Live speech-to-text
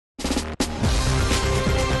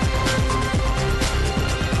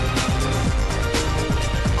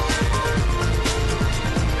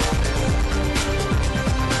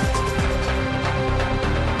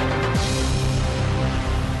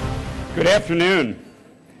afternoon,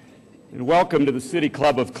 and welcome to the City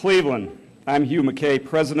Club of Cleveland. I'm Hugh McKay,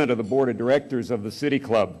 President of the Board of Directors of the City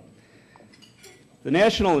Club. The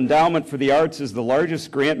National Endowment for the Arts is the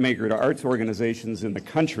largest grant maker to arts organizations in the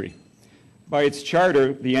country. By its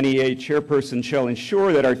charter, the NEA chairperson shall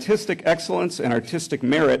ensure that artistic excellence and artistic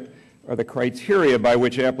merit are the criteria by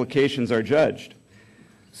which applications are judged.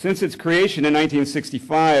 Since its creation in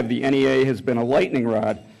 1965, the NEA has been a lightning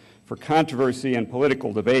rod for controversy and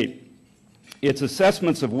political debate. Its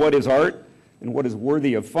assessments of what is art and what is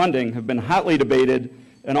worthy of funding have been hotly debated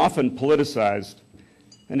and often politicized.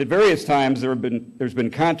 And at various times there's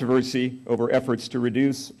been controversy over efforts to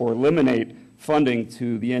reduce or eliminate funding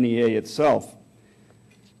to the NEA itself.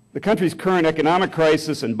 The country's current economic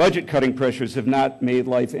crisis and budget-cutting pressures have not made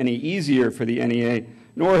life any easier for the NEA,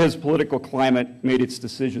 nor has political climate made its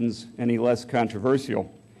decisions any less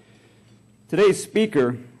controversial. Today's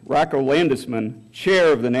speaker, Rocco Landesman,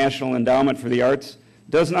 chair of the National Endowment for the Arts,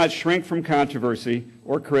 does not shrink from controversy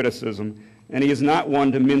or criticism, and he is not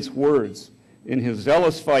one to mince words in his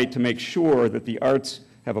zealous fight to make sure that the arts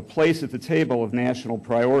have a place at the table of national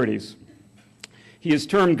priorities. He has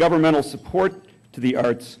termed governmental support to the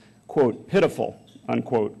arts, quote, pitiful,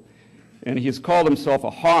 unquote, and he has called himself a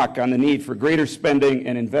hawk on the need for greater spending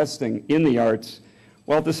and investing in the arts,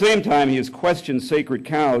 while at the same time he has questioned sacred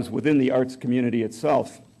cows within the arts community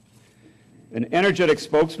itself. An energetic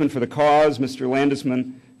spokesman for the cause, Mr.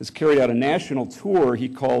 Landesman has carried out a national tour he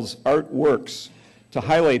calls Art Works to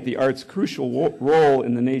highlight the arts' crucial role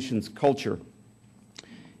in the nation's culture.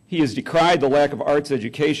 He has decried the lack of arts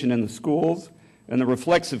education in the schools and the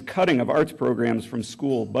reflexive cutting of arts programs from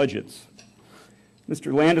school budgets.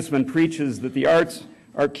 Mr. Landesman preaches that the arts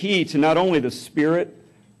are key to not only the spirit,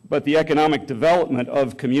 but the economic development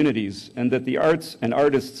of communities, and that the arts and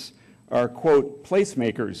artists are, quote,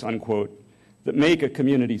 placemakers, unquote, that make a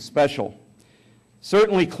community special.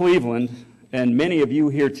 Certainly Cleveland, and many of you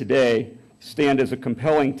here today, stand as a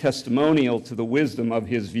compelling testimonial to the wisdom of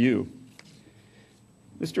his view.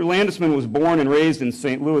 Mr. Landesman was born and raised in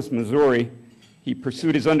St. Louis, Missouri. He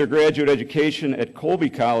pursued his undergraduate education at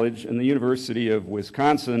Colby College and the University of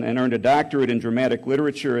Wisconsin and earned a doctorate in dramatic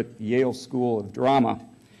literature at the Yale School of Drama.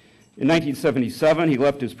 In 1977, he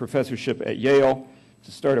left his professorship at Yale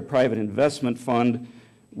to start a private investment fund,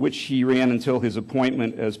 which he ran until his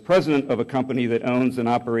appointment as president of a company that owns and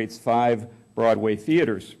operates 5 Broadway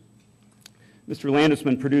theaters. Mr.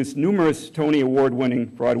 Landesman produced numerous Tony Award-winning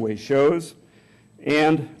Broadway shows,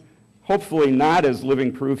 and hopefully not as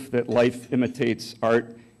living proof that life imitates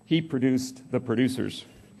art, he produced The Producers.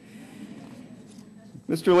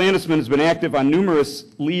 Mr. Landesman has been active on numerous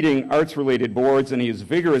leading arts-related boards, and he has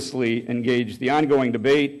vigorously engaged the ongoing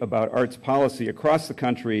debate about arts policy across the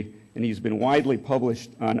country, and he's been widely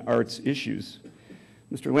published on arts issues.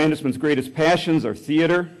 Mr. Landesman's greatest passions are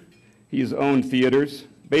theater. He has owned theaters.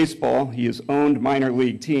 Baseball, he has owned minor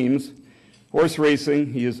league teams. Horse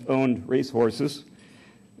racing, he has owned racehorses.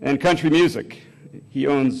 And country music, he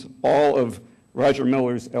owns all of Roger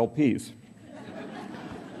Miller's LPs.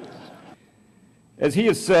 As he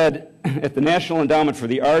has said at the National Endowment for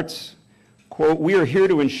the Arts, quote, we are here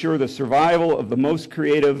to ensure the survival of the most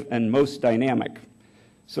creative and most dynamic.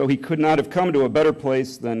 So he could not have come to a better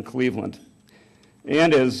place than Cleveland.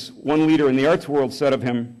 And as one leader in the arts world said of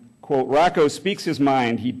him, quote, Rocco speaks his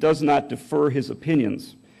mind, he does not defer his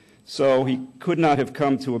opinions. So he could not have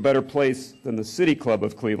come to a better place than the City Club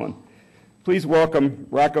of Cleveland. Please welcome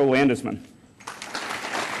Rocco Landesman.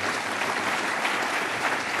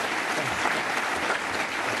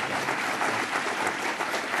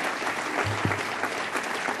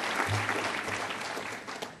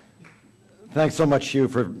 Thanks so much, Hugh,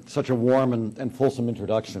 for such a warm and fulsome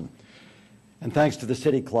introduction. And thanks to the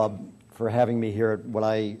City Club for having me here at what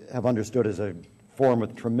I have understood is a forum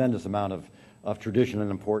with a tremendous amount of tradition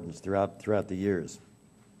and importance throughout the years.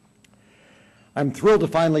 I'm thrilled to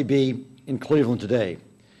finally be in Cleveland today.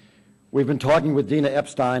 We've been talking with Dina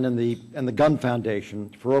Epstein and the Gunn Foundation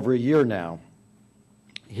for over a year now,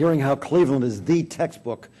 hearing how Cleveland is the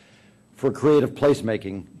textbook for creative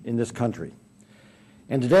placemaking in this country.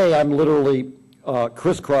 And today I'm literally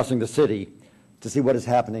crisscrossing the city to see what is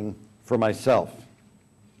happening for myself.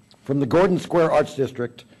 From the Gordon Square Arts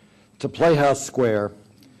District to Playhouse Square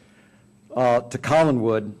to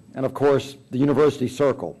Collinwood and, of course, the University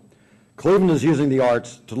Circle, Cleveland is using the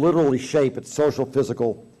arts to literally shape its social,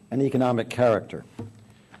 physical, and economic character,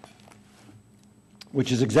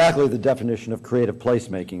 which is exactly the definition of creative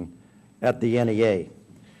placemaking at the NEA.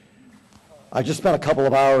 I just spent a couple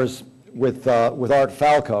of hours with Art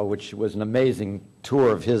Falco, which was an amazing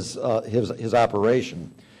tour of his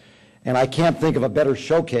operation. And I can't think of a better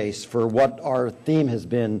showcase for what our theme has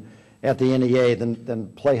been at the NEA than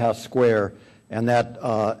Playhouse Square and that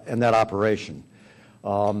operation.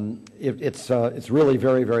 It's really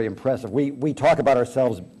very, very impressive. We talk about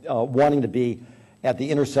ourselves wanting to be at the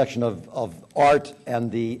intersection of art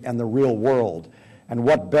and the real world. And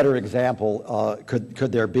what better example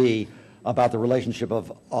could there be about the relationship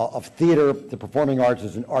of theater, the performing arts,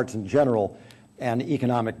 and arts in general, and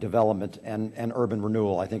economic development and urban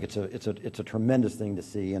renewal? I think it's a tremendous thing to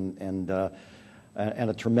see and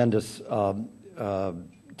a tremendous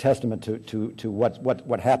testament to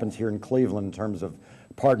what happens here in Cleveland in terms of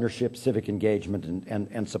partnership, civic engagement,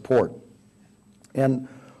 and support. And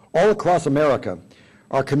all across America,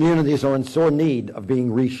 our communities are in sore need of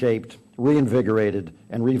being reshaped, reinvigorated,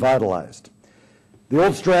 and revitalized. The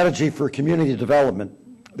old strategy for community development,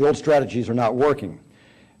 the old strategies are not working,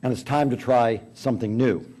 and it's time to try something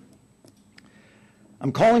new.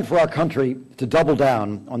 I'm calling for our country to double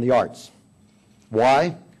down on the arts.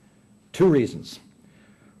 Why? Two reasons.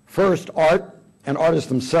 First, art and artists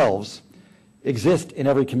themselves exist in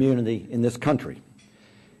every community in this country.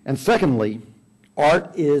 And secondly,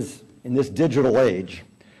 art is, in this digital age,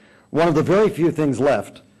 one of the very few things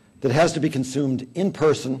left that has to be consumed in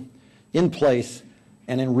person, in place,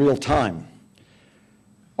 and in real time.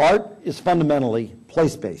 Art is fundamentally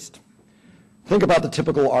place-based. Think about the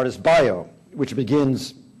typical artist bio, which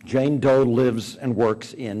begins, Jane Doe lives and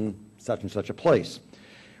works in such and such a place.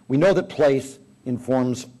 We know that place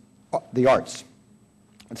informs the arts.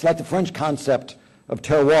 It's like the French concept of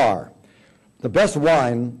terroir. The best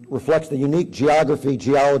wine reflects the unique geography,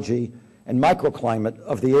 geology, and microclimate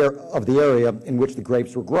of the area in which the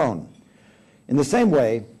grapes were grown. In the same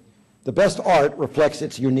way, the best art reflects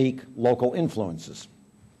its unique local influences.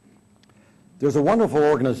 There's a wonderful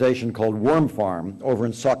organization called Worm Farm over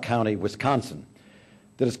in Sauk County, Wisconsin,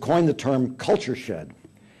 that has coined the term culture shed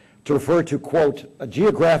to refer to, quote, a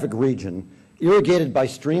geographic region irrigated by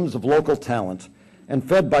streams of local talent and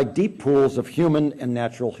fed by deep pools of human and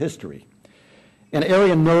natural history, an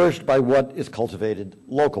area nourished by what is cultivated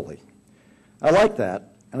locally. I like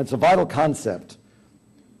that, and it's a vital concept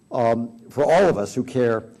for all of us who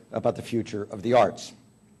care about the future of the arts.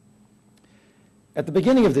 At the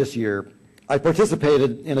beginning of this year, I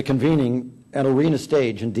participated in a convening an arena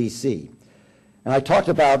stage in D.C., and I talked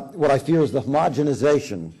about what I fear is the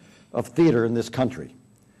homogenization of theater in this country.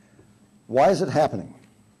 Why is it happening?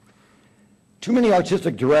 Too many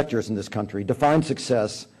artistic directors in this country define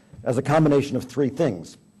success as a combination of three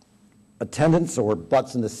things: attendance, or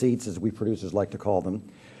butts in the seats, as we producers like to call them,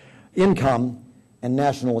 income, and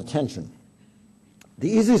national attention. The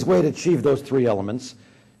easiest way to achieve those three elements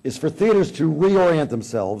is for theaters to reorient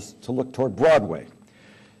themselves to look toward Broadway.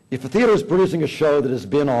 If a theater is producing a show that has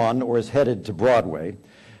been on or is headed to Broadway,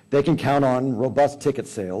 they can count on robust ticket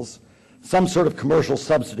sales, some sort of commercial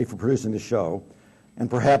subsidy for producing the show, and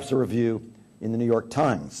perhaps a review in the New York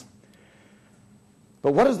Times.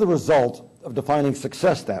 But what is the result of defining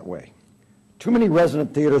success that way? Too many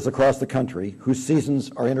resident theaters across the country whose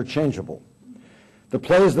seasons are interchangeable. The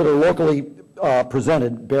plays that are locally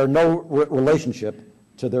presented bear no relationship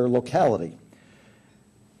to their locality.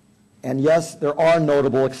 And yes, there are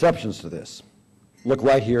notable exceptions to this. Look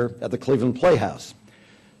right here at the Cleveland Playhouse.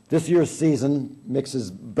 This year's season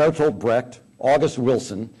mixes Bertolt Brecht, August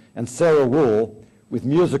Wilson, and Sarah Rule with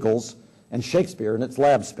musicals and Shakespeare in its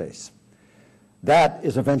lab space. That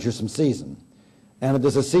is a venturesome season, and it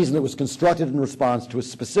is a season that was constructed in response to a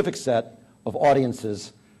specific set of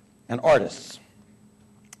audiences and artists.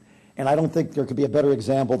 And I don't think there could be a better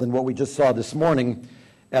example than what we just saw this morning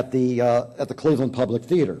at the Cleveland Public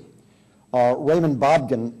Theater. Raymond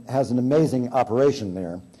Bobkin has an amazing operation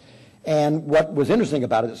there. And what was interesting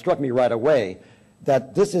about it struck me right away,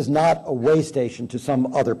 that this is not a way station to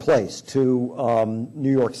some other place, to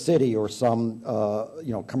New York City or some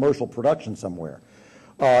commercial production somewhere.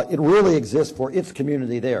 It really exists for its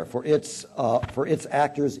community there, for its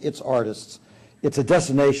actors, its artists. It's a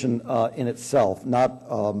destination in itself, not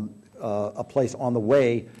a place on the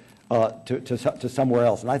way to somewhere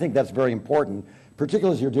else. And I think that's very important,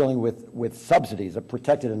 particularly as you're dealing with subsidies, a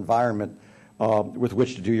protected environment with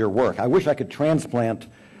which to do your work. I wish I could transplant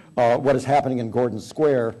what is happening in Gordon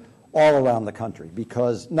Square all around the country,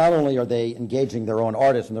 because not only are they engaging their own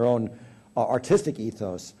artists and their own artistic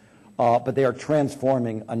ethos, but they are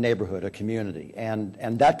transforming a neighborhood, a community. And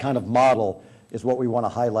that kind of model is what we want to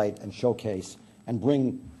highlight and showcase and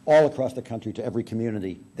bring all across the country to every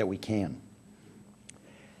community that we can.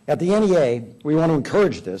 At the NEA, we want to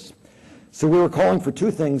encourage this, so we were calling for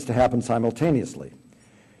two things to happen simultaneously.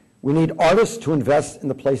 We need artists to invest in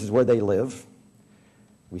the places where they live,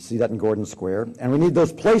 We see that in Gordon Square, and we need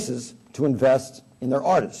those places to invest in their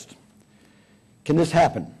artists. Can this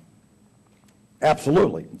happen?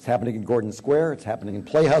 Absolutely. It's happening in Gordon Square, it's happening in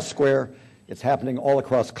Playhouse Square, it's happening all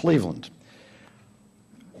across Cleveland.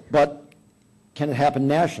 But can it happen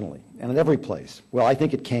nationally and in every place? Well, I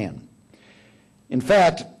think it can. In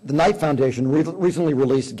fact, the Knight Foundation recently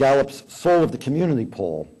released Gallup's Soul of the Community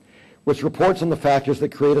poll, which reports on the factors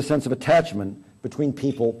that create a sense of attachment between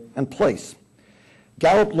people and place.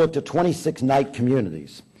 Gallup looked at 26 Knight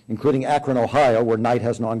communities, including Akron, Ohio, where Knight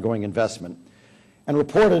has an ongoing investment, and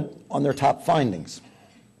reported on their top findings.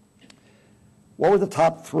 What were the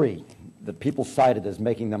top three that people cited as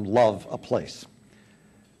making them love a place?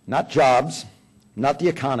 Not jobs, not the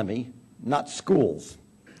economy, not schools.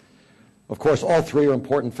 Of course, all three are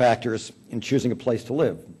important factors in choosing a place to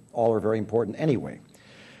live. All are very important anyway.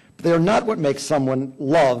 But they are not what makes someone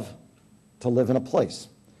love to live in a place.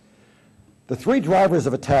 The three drivers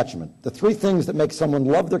of attachment, the three things that make someone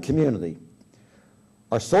love their community,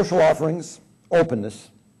 are social offerings, openness,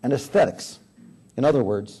 and aesthetics. In other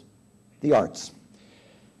words, the arts.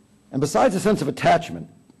 And besides a sense of attachment,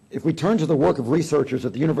 if we turn to the work of researchers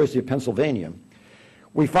at the University of Pennsylvania,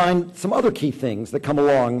 we find some other key things that come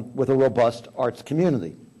along with a robust arts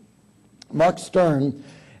community. Mark Stern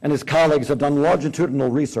and his colleagues have done longitudinal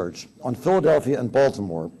research on Philadelphia and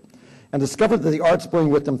Baltimore and discovered that the arts bring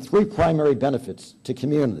with them three primary benefits to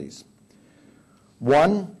communities.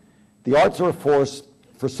 One, the arts are a force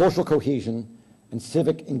for social cohesion and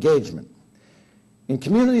civic engagement. In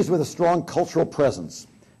communities with a strong cultural presence,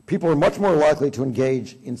 people are much more likely to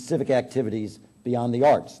engage in civic activities beyond the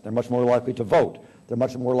arts. They're much more likely to vote. They're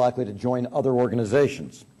much more likely to join other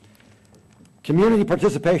organizations. Community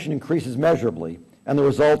participation increases measurably, and the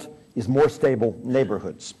result is more stable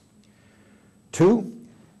neighborhoods. Two,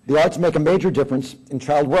 the arts make a major difference in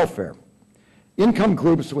child welfare. Income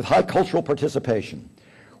groups with high cultural participation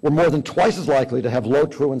were more than twice as likely to have low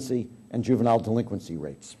truancy and juvenile delinquency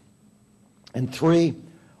rates. And three,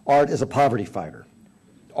 art is a poverty fighter.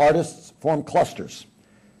 Artists form clusters.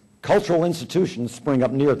 Cultural institutions spring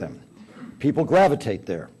up near them. People gravitate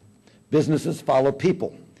there. Businesses follow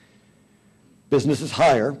people. Businesses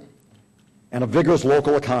hire, and a vigorous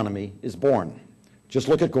local economy is born. Just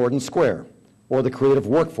look at Gordon Square or the Creative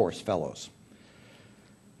Workforce Fellows.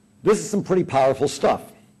 This is some pretty powerful stuff.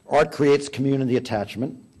 Art creates community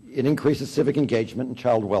attachment, it increases civic engagement and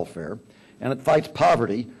child welfare, and it fights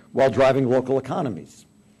poverty while driving local economies.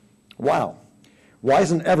 Wow. Why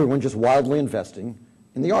isn't everyone just wildly investing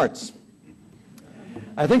in the arts?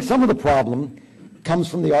 I think some of the problem comes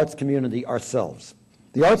from the arts community ourselves.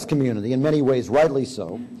 The arts community, in many ways rightly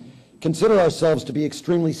so, consider ourselves to be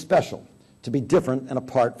extremely special, to be different and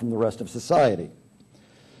apart from the rest of society.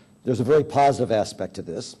 There's a very positive aspect to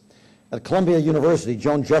this. At Columbia University,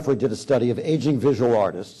 Joan Jeffrey did a study of aging visual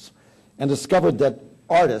artists and discovered that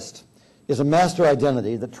artist is a master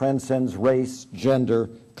identity that transcends race, gender,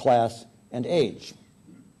 class, and age.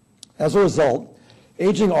 As a result,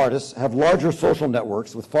 aging artists have larger social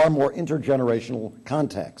networks with far more intergenerational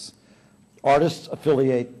contacts. Artists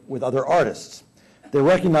affiliate with other artists. They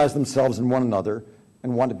recognize themselves in one another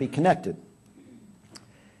and want to be connected.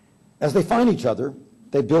 As they find each other,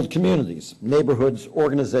 they build communities, neighborhoods,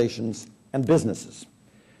 organizations, and businesses.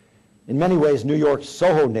 In many ways, New York's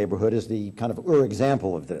Soho neighborhood is the kind of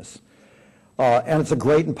example of this. And it's a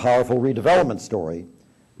great and powerful redevelopment story,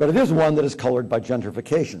 but it is one that is colored by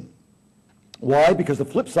gentrification. Why? Because the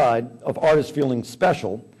flip side of artists feeling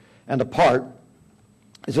special and apart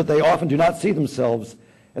is that they often do not see themselves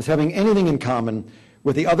as having anything in common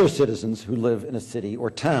with the other citizens who live in a city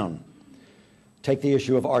or town. Take the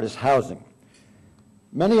issue of artist housing.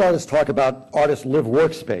 Many artists talk about artist live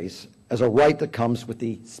workspace as a right that comes with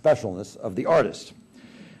the specialness of the artist.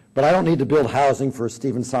 But I don't need to build housing for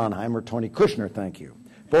Stephen Sondheim or Tony Kushner, thank you.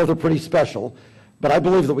 Both are pretty special, but I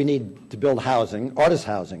believe that we need to build housing, artist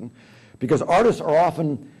housing, because artists are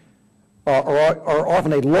often a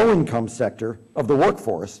low-income sector of the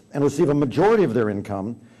workforce and receive a majority of their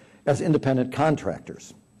income as independent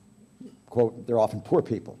contractors. Quote, they're often poor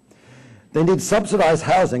people. They need subsidized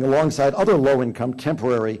housing alongside other low-income,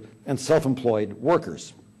 temporary, and self-employed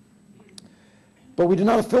workers. But we do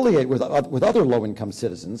not affiliate with other low-income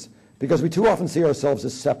citizens because we too often see ourselves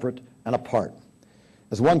as separate and apart.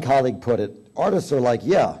 As one colleague put it, artists are like,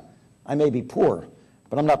 yeah, I may be poor,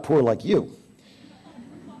 but I'm not poor like you.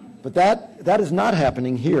 But that is not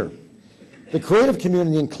happening here. The creative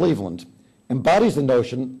community in Cleveland embodies the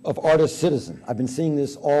notion of artist-citizen. I've been seeing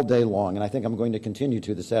this all day long, and I think I'm going to continue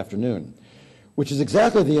to this afternoon, which is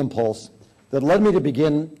exactly the impulse that led me to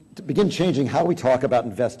begin changing how we talk about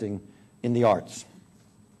investing in the arts.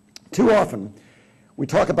 Too often, we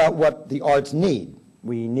talk about what the arts need.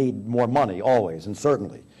 We need more money, always, and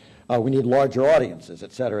certainly. We need larger audiences,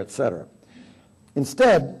 et cetera, et cetera.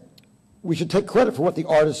 Instead, we should take credit for what the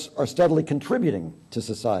artists are steadily contributing to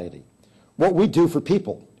society, what we do for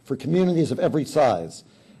people, for communities of every size,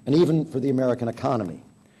 and even for the American economy.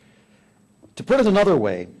 To put it another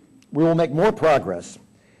way, we will make more progress,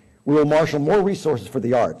 we will marshal more resources for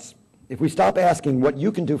the arts if we stop asking what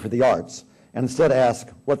you can do for the arts and instead ask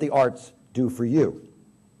what the arts do for you.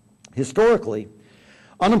 Historically,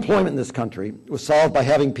 unemployment in this country was solved by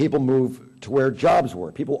having people move to where jobs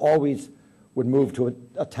were. People always would move to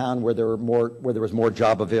a town where there was more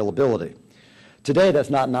job availability. Today, that's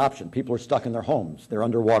not an option. People are stuck in their homes. They're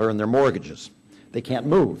underwater in their mortgages. They can't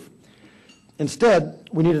move. Instead,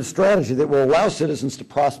 we need a strategy that will allow citizens to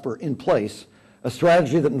prosper in place, a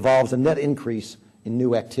strategy that involves a net increase in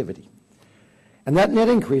new activity. And that net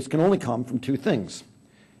increase can only come from two things: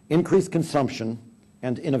 increased consumption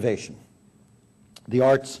and innovation. The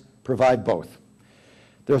arts provide both.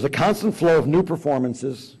 There's a constant flow of new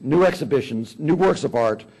performances, new exhibitions, new works of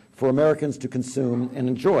art for Americans to consume and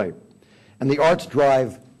enjoy. And the arts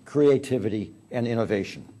drive creativity and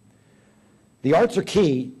innovation. The arts are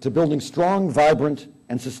key to building strong, vibrant,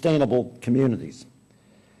 and sustainable communities.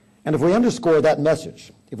 And if we underscore that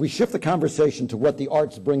message, if we shift the conversation to what the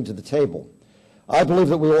arts bring to the table, I believe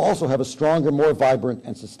that we will also have a stronger, more vibrant,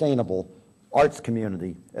 and sustainable arts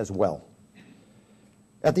community as well.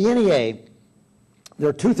 At the NEA, there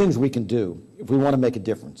are two things we can do if we want to make a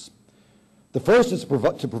difference. The first is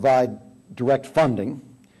to provide direct funding,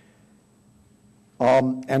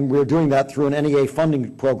 and we're doing that through an NEA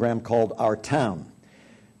funding program called Our Town.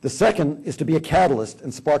 The second is to be a catalyst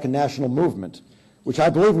and spark a national movement, which I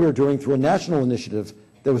believe we are doing through a national initiative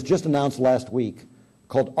that was just announced last week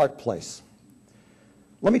called Art Place.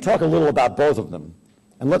 Let me talk a little about both of them,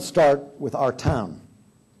 and let's start with Our Town.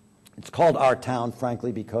 It's called Our Town,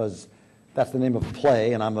 frankly, because that's the name of a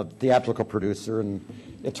play, and I'm a theatrical producer, and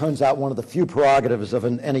it turns out one of the few prerogatives of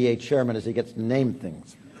an NEA chairman is he gets to name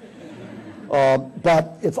things.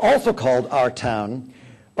 But it's also called Our Town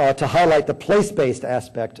to highlight the place-based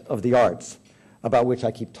aspect of the arts, about which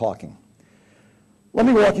I keep talking. Let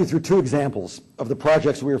me walk you through two examples of the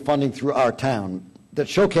projects we are funding through Our Town that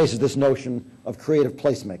showcases this notion of creative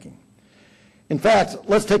placemaking. In fact,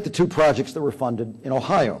 let's take the two projects that were funded in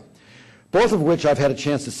Ohio, both of which I've had a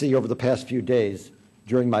chance to see over the past few days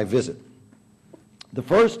during my visit. The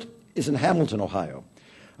first is in Hamilton, Ohio,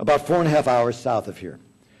 about 4.5 hours south of here.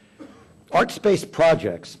 ArtSpace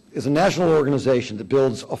Projects is a national organization that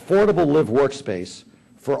builds affordable live workspace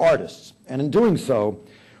for artists, and in doing so,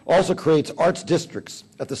 also creates arts districts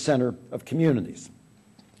at the center of communities.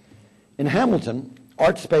 In Hamilton,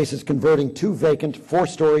 ArtSpace is converting 2 vacant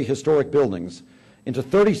 4-story historic buildings into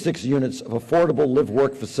 36 units of affordable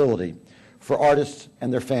live-work facility for artists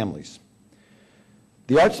and their families.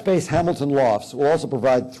 The ArtSpace Hamilton Lofts will also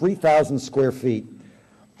provide 3,000 square feet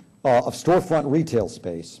of storefront retail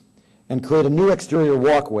space and create a new exterior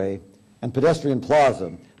walkway and pedestrian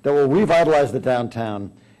plaza that will revitalize the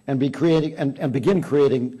downtown and begin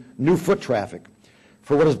creating new foot traffic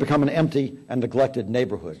for what has become an empty and neglected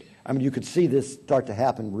neighborhood. I mean, you could see this start to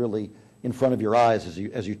happen really in front of your eyes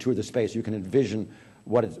as you tour the space. You can envision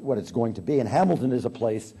what it's going to be. And Hamilton is a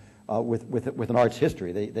place with an arts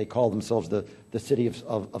history. They call themselves the city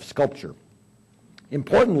of sculpture.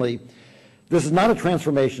 Importantly, this is not a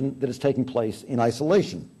transformation that is taking place in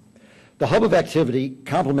isolation. The hub of activity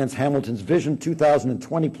complements Hamilton's Vision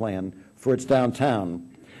 2020 plan for its downtown,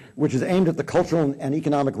 which is aimed at the cultural and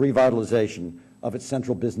economic revitalization of its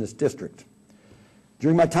central business district.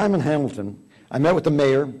 During my time in Hamilton, I met with the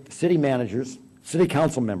mayor, city managers, city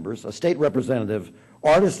council members, a state representative,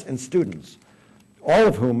 artists, and students, all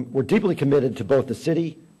of whom were deeply committed to both the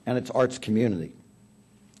city and its arts community.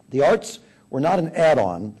 The arts were not an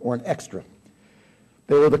add-on or an extra.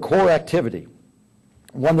 They were the core activity,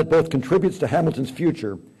 one that both contributes to Hamilton's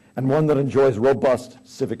future and one that enjoys robust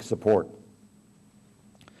civic support.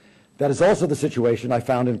 That is also the situation I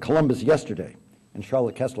found in Columbus yesterday, and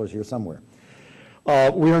Charlotte Kessler's here somewhere.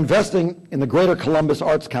 We are investing in the Greater Columbus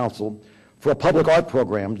Arts Council for a public art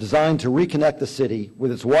program designed to reconnect the city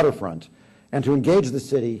with its waterfront and to engage the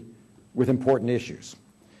city with important issues.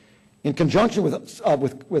 In conjunction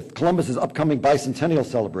with Columbus's upcoming bicentennial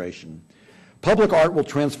celebration, public art will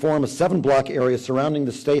transform a 7-block area surrounding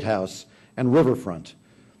the State House and riverfront.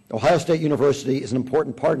 Ohio State University is an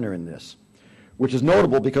important partner in this, which is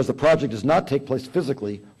notable because the project does not take place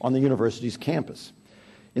physically on the university's campus.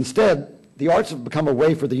 Instead, the arts have become a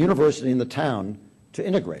way for the university and the town to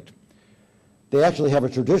integrate. They actually have a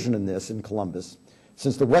tradition in this in Columbus.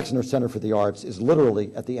 since the Wexner Center for the Arts is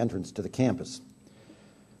literally at the entrance to the campus.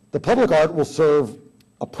 The public art will serve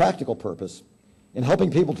a practical purpose in helping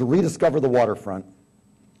people to rediscover the waterfront,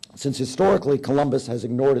 since historically Columbus has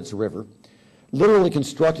ignored its river, literally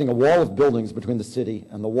constructing a wall of buildings between the city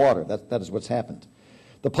and the water. That is what's happened.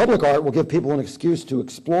 The public art will give people an excuse to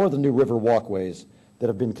explore the new river walkways that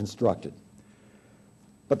have been constructed.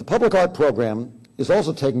 But the public art program is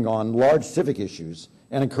also taking on large civic issues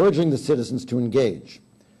and encouraging the citizens to engage.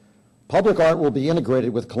 Public art will be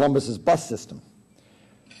integrated with Columbus's bus system.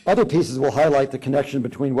 Other pieces will highlight the connection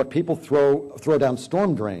between what people throw down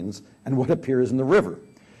storm drains and what appears in the river.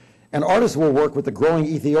 And artists will work with the growing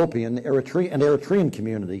Ethiopian and Eritrean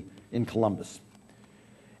community in Columbus.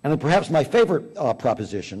 And then perhaps my favorite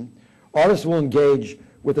proposition, artists will engage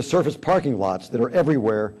with the surface parking lots that are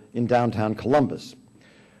everywhere in downtown Columbus.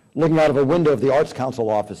 Looking out of a window of the Arts Council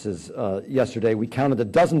offices yesterday, we counted a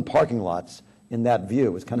dozen parking lots in that view.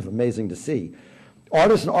 It was kind of amazing to see.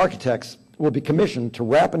 Artists and architects will be commissioned to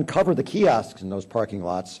wrap and cover the kiosks in those parking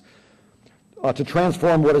lots to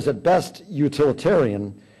transform what is at best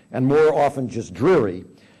utilitarian and more often just dreary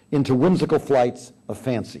into whimsical flights of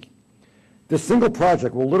fancy. This single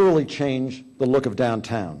project will literally change the look of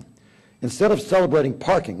downtown. Instead of celebrating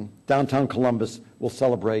parking, downtown Columbus will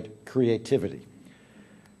celebrate creativity.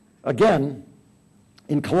 Again,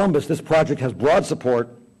 in Columbus, this project has broad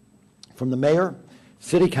support from the mayor,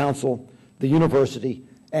 city council, the university,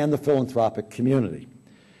 and the philanthropic community.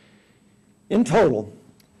 In total,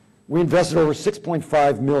 we invested over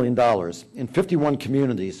 $6.5 million in 51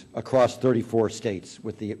 communities across 34 states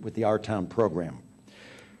with the Our Town program.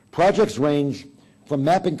 Projects range from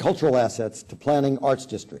mapping cultural assets to planning arts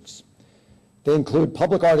districts. They include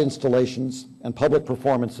public art installations and public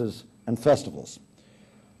performances and festivals.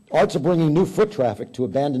 Arts are bringing new foot traffic to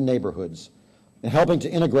abandoned neighborhoods and helping to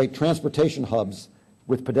integrate transportation hubs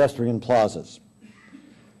with pedestrian plazas.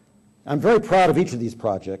 I'm very proud of each of these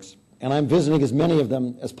projects, and I'm visiting as many of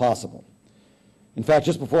them as possible. In fact,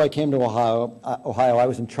 just before I came to Ohio, I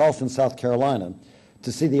was in Charleston, South Carolina,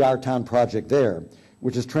 to see the Our Town project there,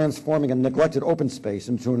 which is transforming a neglected open space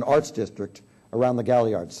into an arts district around the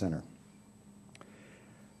Galliard Center.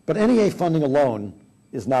 But NEA funding alone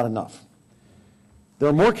is not enough. There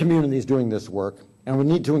are more communities doing this work, and we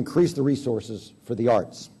need to increase the resources for the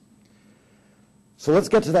arts. So let's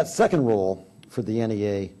get to that second role for the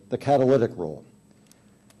NEA, the catalytic role.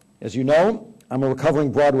 As you know, I'm a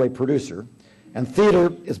recovering Broadway producer, and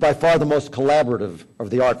theater is by far the most collaborative of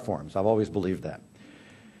the art forms. I've always believed that.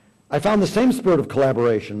 I found the same spirit of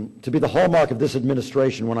collaboration to be the hallmark of this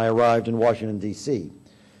administration when I arrived in Washington, D.C.,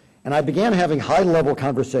 and I began having high-level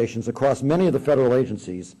conversations across many of the federal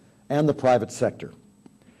agencies and the private sector.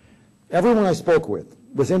 Everyone I spoke with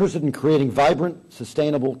was interested in creating vibrant,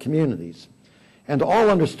 sustainable communities, and all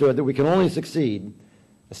understood that we can only succeed,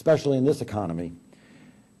 especially in this economy,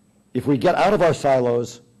 if we get out of our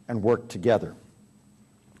silos and work together.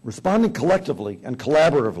 Responding collectively and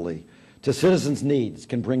collaboratively to citizens' needs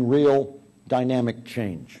can bring real, dynamic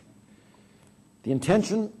change. The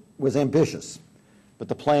intention was ambitious, but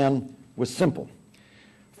the plan was simple.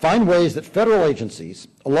 Find ways that federal agencies,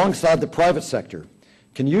 alongside the private sector,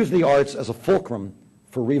 can use the arts as a fulcrum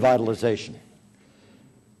for revitalization.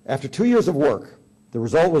 After 2 years of work, the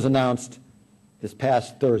result was announced this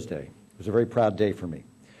past Thursday. It was a very proud day for me.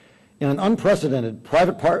 In an unprecedented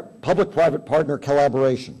public-private partner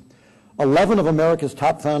collaboration, 11 of America's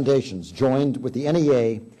top foundations joined with the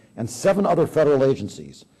NEA and 7 other federal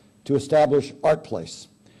agencies to establish ArtPlace,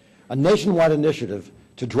 a nationwide initiative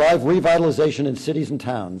to drive revitalization in cities and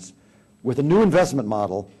towns with a new investment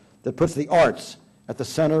model that puts the arts at the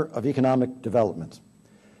center of economic development.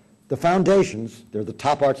 The foundations, they're the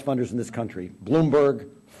top arts funders in this country, Bloomberg,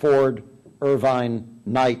 Ford, Irvine,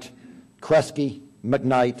 Knight, Kresge,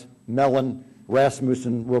 McKnight, Mellon,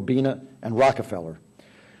 Rasmussen, Robina, and Rockefeller,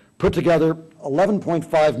 put together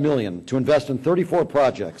 $11.5 million to invest in 34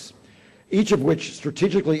 projects, each of which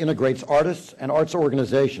strategically integrates artists and arts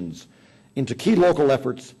organizations into key local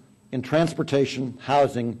efforts in transportation,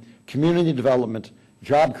 housing, community development,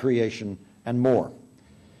 job creation, and more.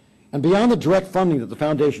 And beyond the direct funding that the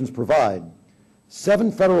foundations provide, 7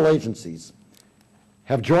 federal agencies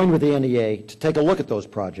have joined with the NEA to take a look at those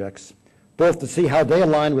projects, both to see how they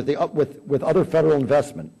align with other federal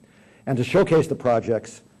investment and to showcase the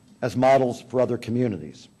projects as models for other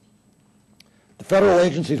communities. The federal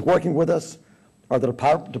agencies working with us are the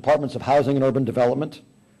Departments of Housing and Urban Development,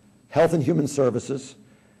 Health and Human Services,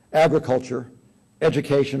 Agriculture,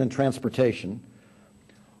 Education and Transportation,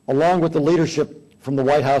 along with the leadership from the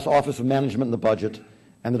White House Office of Management and the Budget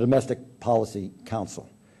and the Domestic Policy Council.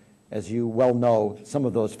 As you well know, some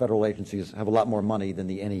of those federal agencies have a lot more money than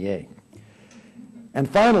the NEA. And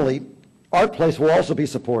finally, ArtPlace will also be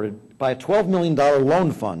supported by a $12 million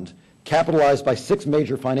loan fund capitalized by 6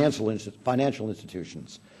 major financial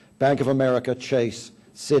institutions: Bank of America, Chase,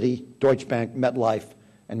 Citi, Deutsche Bank, MetLife,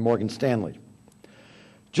 and Morgan Stanley.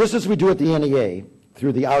 Just as we do at the NEA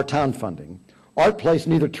through the Our Town funding, ArtPlace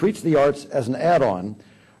neither treats the arts as an add-on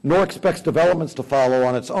nor expects developments to follow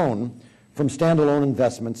on its own from standalone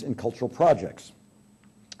investments in cultural projects.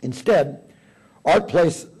 Instead,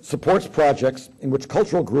 ArtPlace supports projects in which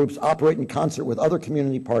cultural groups operate in concert with other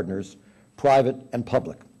community partners, private and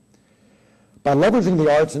public. By leveraging the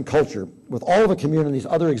arts and culture with all of a community's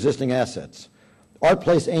other existing assets,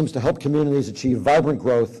 ArtPlace aims to help communities achieve vibrant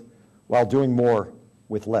growth while doing more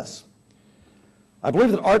with less. I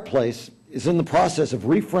believe that ArtPlace is in the process of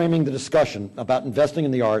reframing the discussion about investing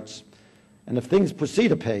in the arts, and if things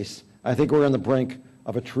proceed apace, I think we're on the brink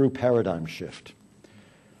of a true paradigm shift.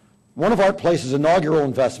 One of ArtPlace's inaugural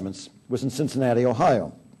investments was in Cincinnati,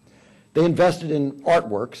 Ohio. They invested in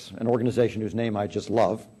Artworks, an organization whose name I just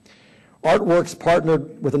love. Artworks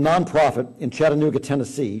partnered with a nonprofit in Chattanooga,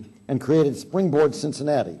 Tennessee, and created Springboard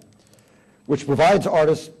Cincinnati, which provides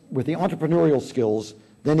artists with the entrepreneurial skills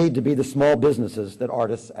they need to be the small businesses that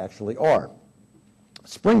artists actually are.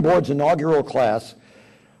 Springboard's inaugural class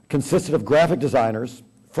consisted of graphic designers,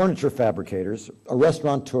 furniture fabricators, a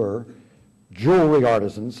restaurateur, jewelry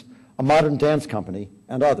artisans, a modern dance company,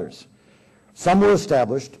 and others. Some were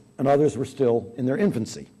established, and others were still in their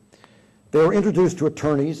infancy. They were introduced to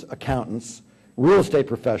attorneys, accountants, real estate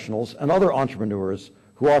professionals, and other entrepreneurs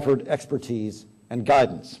who offered expertise and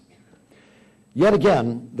guidance. Yet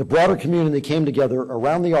again, the broader community came together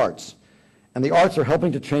around the arts, and the arts are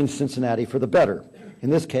helping to change Cincinnati for the better. In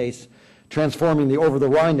this case, transforming the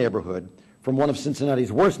Over-the-Rhine neighborhood from one of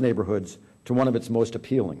Cincinnati's worst neighborhoods to one of its most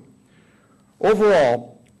appealing.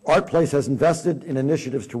 Overall, ArtPlace has invested in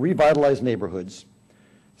initiatives to revitalize neighborhoods,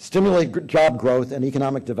 stimulate job growth and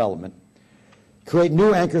economic development, create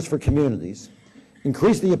new anchors for communities,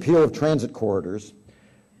 increase the appeal of transit corridors,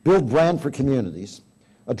 build brand for communities,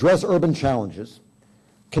 address urban challenges,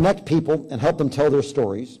 connect people and help them tell their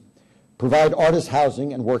stories, provide artists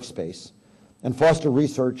housing and workspace, and foster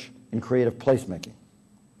research in creative placemaking.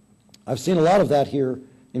 I've seen a lot of that here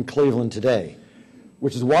in Cleveland today,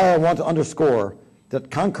 which is why I want to underscore that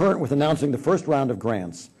concurrent with announcing the first round of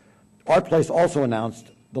grants, ArtPlace also announced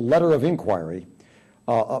the letter of inquiry,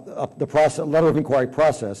 letter of inquiry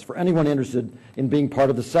process for anyone interested in being part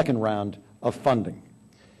of the second round of funding.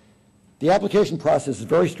 The application process is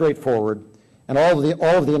very straightforward, and all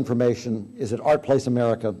of the information is at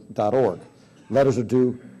artplaceamerica.org. Letters are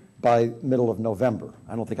due by middle of November.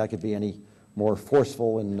 I don't think I could be any more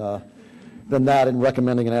forceful than that in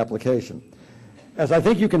recommending an application. As I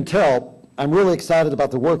think you can tell, I'm really excited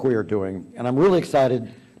about the work we are doing, and I'm really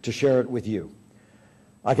excited to share it with you.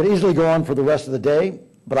 I could easily go on for the rest of the day,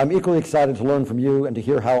 but I'm equally excited to learn from you and to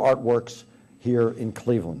hear how art works here in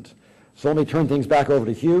Cleveland. So let me turn things back over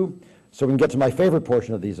to Hugh so we can get to my favorite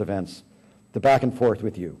portion of these events, the back and forth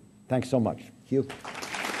with you. Thanks so much. Hugh.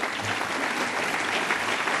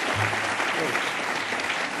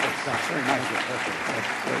 Very nice.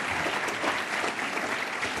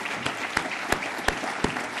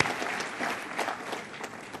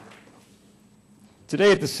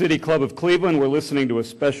 Today at the City Club of Cleveland, we're listening to a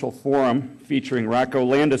special forum featuring Rocco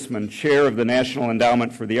Landesman, Chair of the National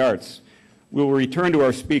Endowment for the Arts. We will return to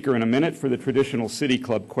our speaker in a minute for the traditional City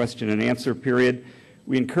Club question and answer period.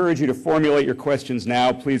 We encourage you to formulate your questions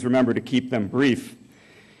now. Please remember to keep them brief.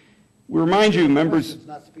 We remind you, members... Questions,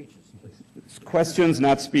 not speeches, please. Questions,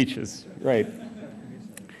 not speeches. Right.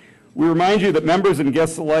 We remind you that members and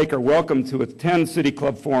guests alike are welcome to attend City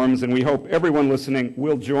Club forums, and we hope everyone listening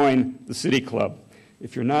will join the City Club.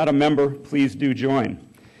 If you're not a member, please do join.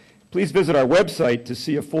 Please visit our website to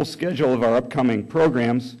see a full schedule of our upcoming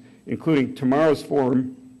programs, including tomorrow's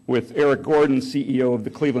forum with Eric Gordon, CEO of the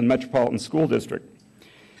Cleveland Metropolitan School District.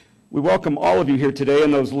 We welcome all of you here today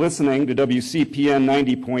and those listening to WCPN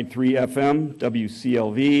 90.3 FM,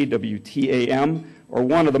 WCLV, WTAM, or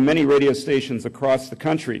one of the many radio stations across the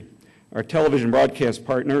country. Our television broadcast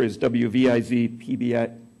partner is WVIZ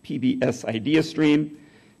PBS Idea Stream.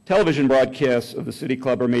 Television broadcasts of the City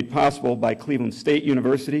Club are made possible by Cleveland State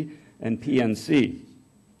University and PNC.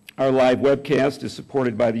 Our live webcast is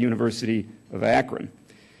supported by the University of Akron.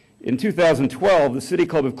 In 2012, the City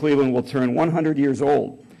Club of Cleveland will turn 100 years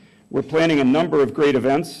old. We're planning a number of great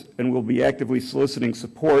events, and we'll be actively soliciting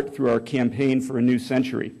support through our campaign for a new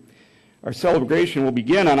century. Our celebration will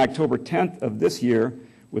begin on October 10th of this year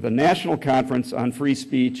with a national conference on free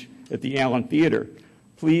speech at the Allen Theater,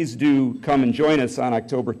 please do come and join us on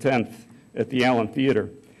October 10th at the Allen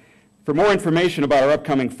Theater. For more information about our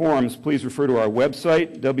upcoming forums, please refer to our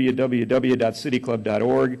website,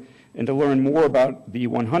 www.cityclub.org, and to learn more about the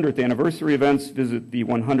 100th anniversary events, visit the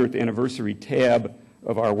 100th anniversary tab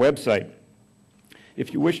of our website.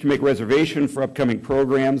 If you wish to make reservation for upcoming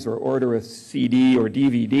programs or order a CD or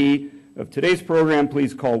DVD of today's program,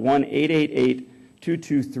 please call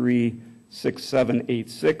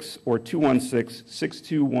 1-888-223-6786 or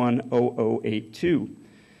 216-621-0082.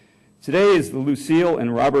 Today is the Lucille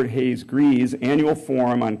and Robert Hayes Grease Annual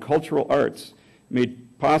Forum on Cultural Arts,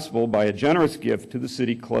 made possible by a generous gift to the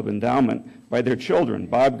City Club Endowment by their children,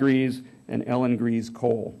 Bob Grease and Ellen Grease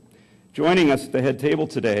Cole. Joining us at the head table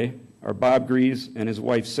today are Bob Grease and his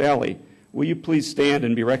wife, Sally. Will you please stand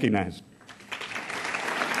and be recognized?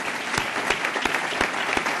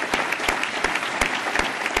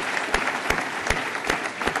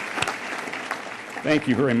 Thank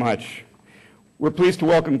you very much. We're pleased to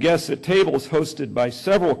welcome guests at tables hosted by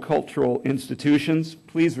several cultural institutions.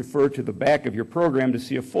 Please refer to the back of your program to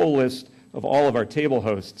see a full list of all of our table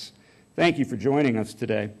hosts. Thank you for joining us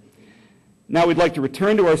today. Now we'd like to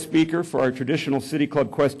return to our speaker for our traditional City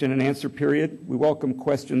Club question and answer period. We welcome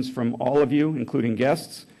questions from all of you, including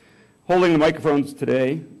guests. Holding the microphones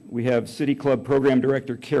today, we have City Club Program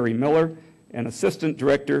Director Carrie Miller and Assistant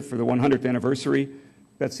Director for the 100th Anniversary,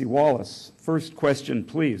 Betsy Wallace. First question,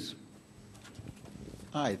 please.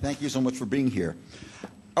 Hi, thank you so much for being here.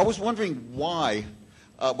 I was wondering why,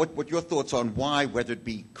 what your thoughts on why, whether it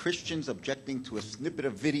be Christians objecting to a snippet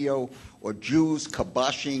of video or Jews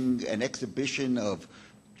kiboshing an exhibition of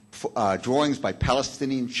drawings by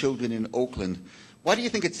Palestinian children in Oakland, why do you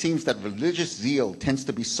think it seems that religious zeal tends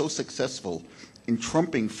to be so successful in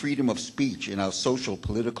trumping freedom of speech in our social,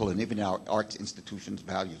 political, and even our arts institutions'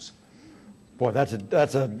 values? Boy, that's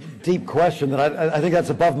a deep question that I think that's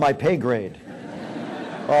above my pay grade.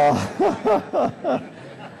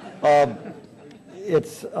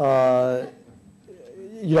 It's I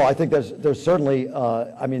think there's certainly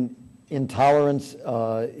intolerance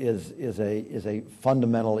is a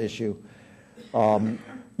fundamental issue.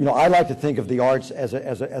 I like to think of the arts as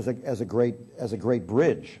a great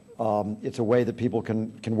bridge. It's a way that people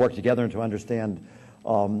can work together and to understand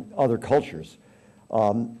other cultures.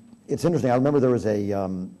 It's interesting. I remember there was a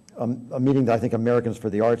meeting that I think Americans for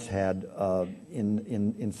the Arts had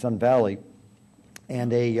in Sun Valley,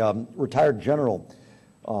 and a retired general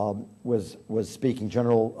was speaking,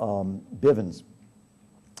 General Bivens,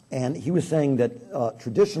 and he was saying that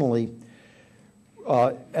traditionally,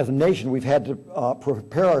 as a nation, we've had to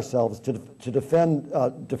prepare ourselves to defend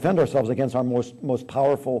ourselves against our most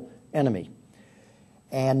powerful enemy.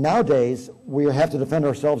 And nowadays, we have to defend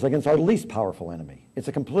ourselves against our least powerful enemy. It's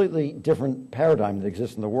a completely different paradigm that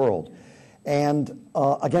exists in the world. And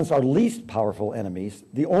against our least powerful enemies,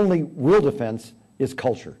 the only real defense is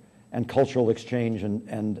culture and cultural exchange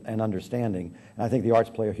and understanding. And I think the arts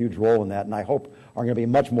play a huge role in that, and I hope are going to be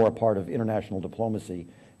much more a part of international diplomacy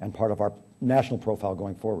and part of our national profile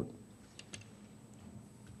going forward.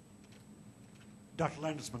 Dr.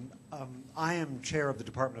 Landesman, I am chair of the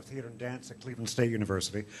Department of Theater and Dance at Cleveland State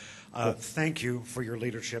University. Thank you for your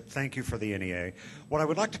leadership. Thank you for the NEA. What I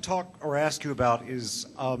would like to talk or ask you about is,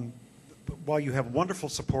 while you have wonderful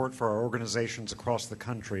support for our organizations across the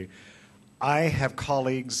country, I have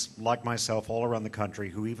colleagues like myself all around the country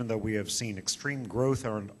who, even though we have seen extreme growth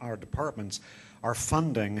in our departments, our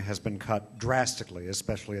funding has been cut drastically,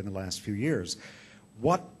 especially in the last few years.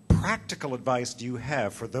 What practical advice do you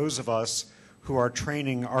have for those of us who are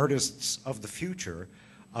training artists of the future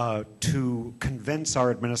to convince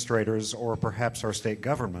our administrators or perhaps our state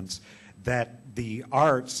governments that the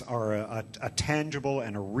arts are a tangible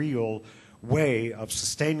and a real way of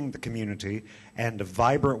sustaining the community and a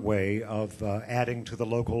vibrant way of adding to the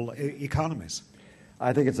local economies?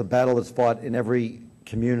 I think it's a battle that's fought in every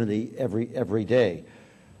community every day.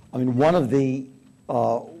 I mean, one of the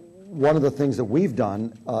things that we've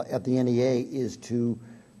done at the NEA is to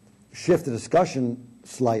shift the discussion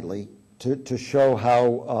slightly to show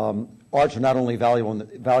how arts are not only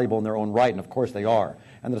valuable in their own right, and of course they are,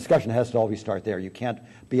 and the discussion has to always start there. You can't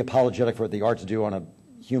be apologetic for what the arts do on a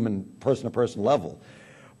human, person-to-person level.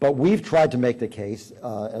 But we've tried to make the case,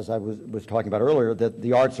 as I was talking about earlier, that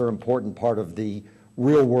the arts are an important part of the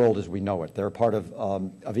real world as we know it. They're a part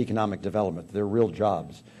of economic development. They're real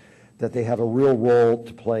jobs. That they have a real role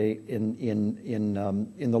to play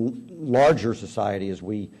in the larger society as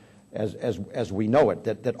we know it.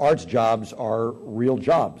 That arts jobs are real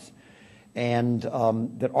jobs, and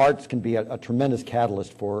that arts can be a tremendous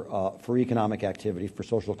catalyst for economic activity, for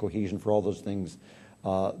social cohesion, for all those things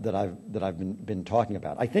that I've been talking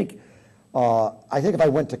about. I think if I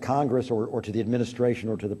went to Congress or to the administration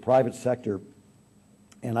or to the private sector,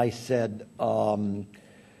 and I said, the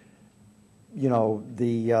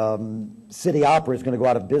City Opera is going to go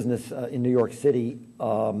out of business in New York City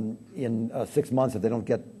in 6 months if they don't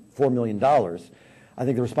get $4 million. I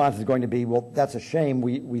think the response is going to be, well, that's a shame.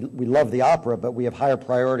 We love the opera, but we have higher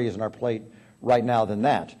priorities on our plate right now than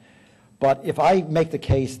that. But if I make the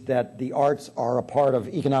case that the arts are a part of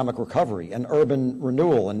economic recovery and urban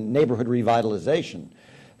renewal and neighborhood revitalization,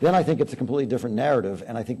 then I think it's a completely different narrative,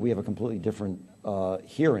 and I think we have a completely different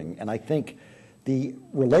hearing. And I think the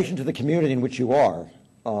relation to the community in which you are,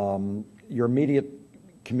 your immediate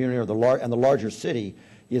community or the larger city,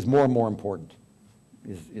 is more and more important,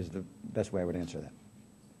 is the best way I would answer that.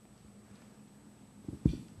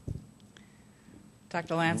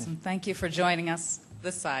 Dr. Landesman, thank you for joining us.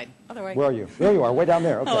 This side. Other way. Where are you? There you are, way down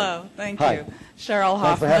there. Okay. Hello, thank Hi. you. Cheryl Hoffman.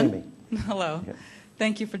 Thanks for having me. Hello. Okay.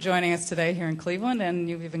 Thank you for joining us today here in Cleveland, and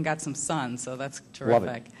you've even got some sun, so that's Love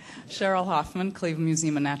terrific. it. Cheryl Hoffman, Cleveland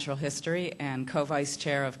Museum of Natural History, and co-vice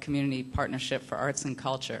chair of Community Partnership for Arts and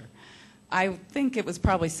Culture. I think it was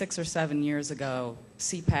probably 6 or 7 years ago,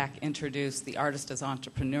 CPAC introduced the Artist as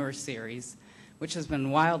Entrepreneur series, which has been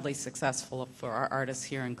wildly successful for our artists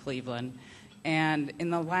here in Cleveland. And in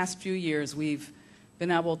the last few years, we've been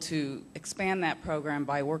able to expand that program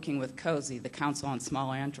by working with COSI, the Council on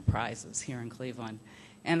Smaller Enterprises here in Cleveland.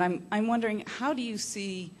 And I'm wondering, how do you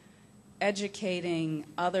see educating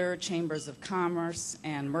other chambers of commerce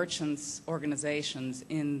and merchants organizations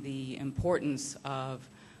in the importance of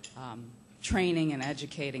training and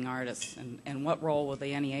educating artists, and what role will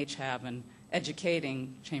the NEH have in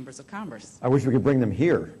educating chambers of commerce? I wish we could bring them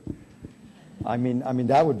here. I mean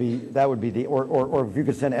that would be the or if you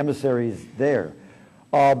could send emissaries there.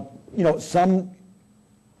 All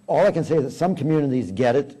I can say is that some communities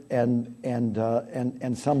get it and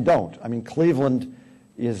some don't. I mean, Cleveland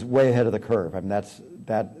is way ahead of the curve. I mean,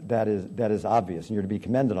 that is obvious, and you're to be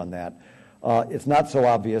commended on that. It's not so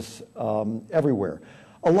obvious everywhere.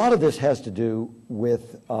 A lot of this has to do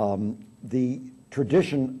with the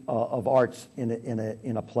tradition of arts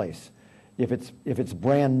in a place. If it's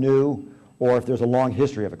brand new, or if there's a long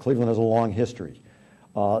history of it. Cleveland has a long history.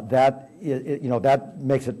 That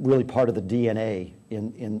makes it really part of the DNA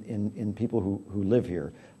in people who live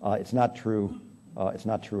here. It's not true. It's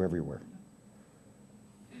not true everywhere.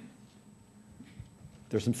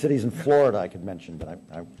 There's some cities in Florida I could mention, but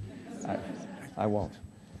I won't.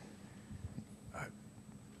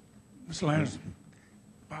 Mr. Landesman,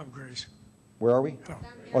 Bob Grace. Where are we? Oh.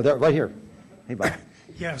 Oh, there, right here. Hey, Bob.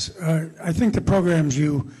 Yes, I think the programs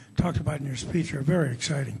you talked about in your speech are very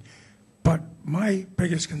exciting. But my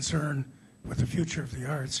biggest concern with the future of the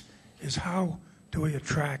arts is how do we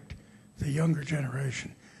attract the younger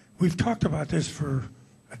generation? We've talked about this for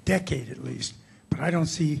a decade at least, but I don't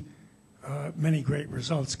see many great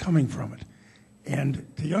results coming from it. And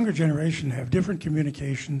the younger generation have different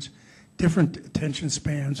communications, different attention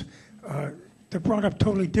spans. They're brought up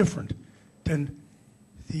totally different than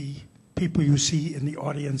the people you see in the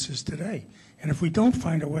audiences today. And if we don't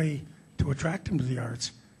find a way to attract them to the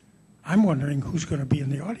arts, I'm wondering who's going to be in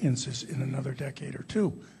the audiences in another decade or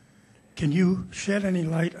two. Can you shed any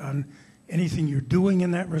light on anything you're doing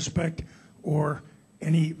in that respect, or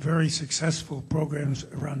any very successful programs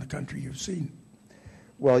around the country you've seen?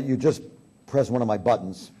 Well, you just pressed one of my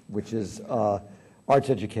buttons, which is arts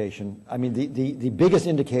education. I mean, the biggest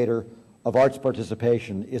indicator of arts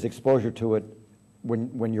participation is exposure to it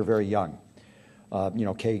when you're very young.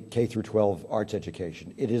 K through 12 arts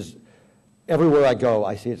education. It is, everywhere I go,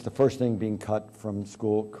 I see it's the first thing being cut from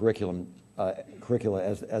school curricula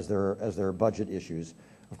as there are budget issues.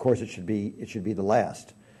 Of course, it should be the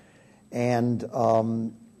last. And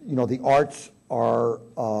the arts are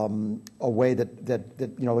a way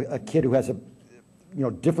that a kid who has a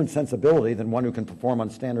different sensibility than one who can perform on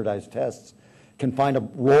standardized tests can find a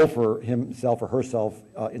role for himself or herself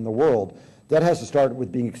in the world. That has to start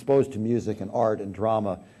with being exposed to music and art and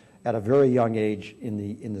drama at a very young age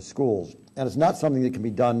in the schools. And it's not something that can be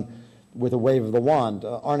done with a wave of the wand.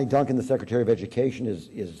 Arnie Duncan, the Secretary of Education, is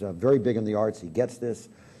very big in the arts. He gets this.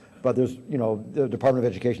 But there's, the Department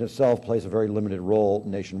of Education itself plays a very limited role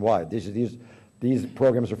nationwide. These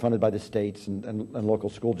programs are funded by the states and local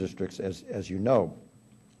school districts, as you know.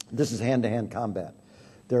 This is hand-to-hand combat.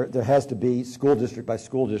 There has to be school district by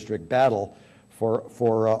school district battle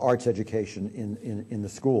for arts education in the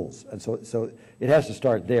schools. And so it has to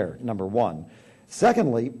start there, number one.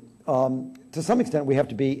 Secondly, to some extent, we have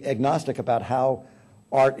to be agnostic about how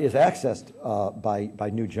art is accessed by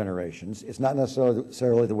new generations. It's not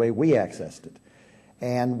necessarily the way we accessed it.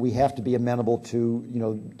 and we have to be amenable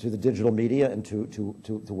to, to the digital media and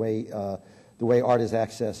to the way art is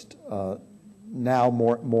accessed now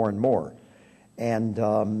more and more. And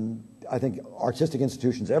I think artistic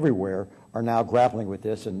institutions everywhere are now grappling with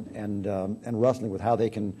this and wrestling with how they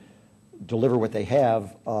can deliver what they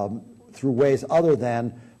have through ways other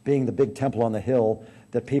than being the big temple on the hill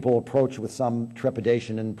that people approach with some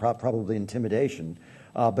trepidation and probably intimidation,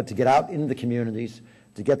 but to get out into the communities,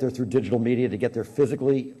 to get there through digital media, to get there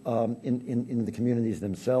physically in the communities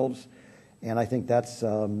themselves. And I think that's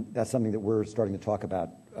something that we're starting to talk about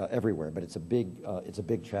everywhere. But it's a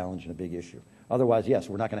big challenge and a big issue. Otherwise, yes,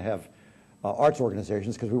 we're not going to have arts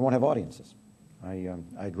organizations because we won't have audiences. I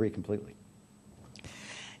agree completely.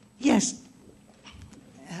 Yes.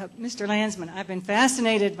 Mr. Landsman, I've been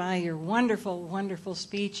fascinated by your wonderful, wonderful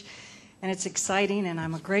speech, and it's exciting, and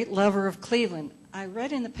I'm a great lover of Cleveland. I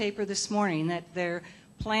read in the paper this morning that they're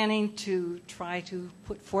planning to try to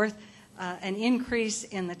put forth an increase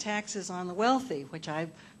in the taxes on the wealthy, which I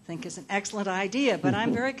think is an excellent idea, but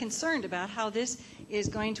I'm very concerned about how this is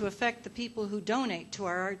going to affect the people who donate to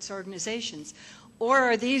our arts organizations. Or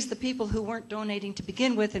are these the people who weren't donating to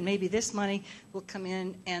begin with, and maybe this money will come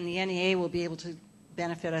in and the NEA will be able to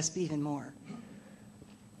benefit us even more?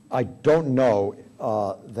 I don't know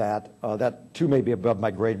that too may be above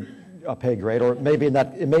my pay grade, or maybe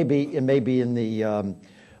it may be in the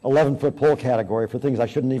 11-foot pole category for things I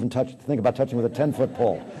shouldn't even think about touching with a 10-foot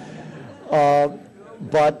pole.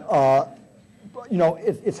 But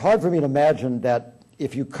it's hard for me to imagine that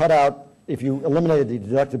if you eliminated the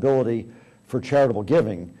deductibility for charitable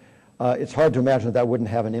giving, it's hard to imagine that wouldn't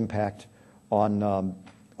have an impact on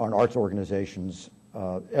arts organizations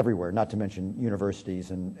everywhere, not to mention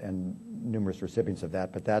universities and numerous recipients of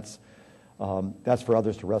that. But that's for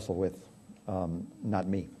others to wrestle with, not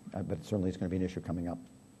me. But certainly it's going to be an issue coming up.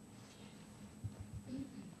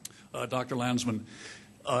 Dr. Landsman,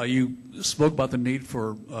 you spoke about the need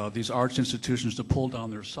for these arts institutions to pull down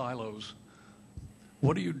their silos.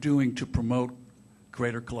 What are you doing to promote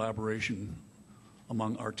greater collaboration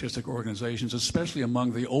among artistic organizations, especially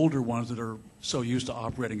among the older ones that are so used to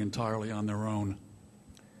operating entirely on their own?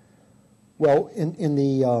 Well, in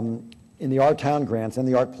the Art Town grants and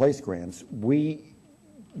the Art Place grants, we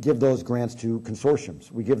give those grants to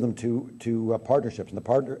consortiums. We give them to partnerships,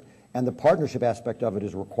 and the partnership aspect of it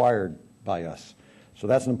is required by us. So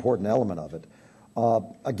that's an important element of it.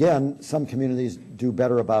 Again, some communities do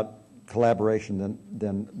better about collaboration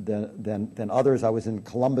than others. I was in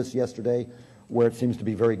Columbus yesterday, where it seems to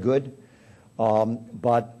be very good.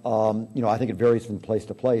 But I think it varies from place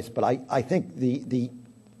to place. But I think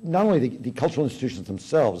not only the cultural institutions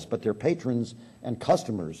themselves, but their patrons and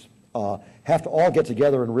customers have to all get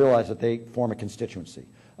together and realize that they form a constituency,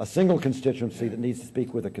 a single constituency that needs to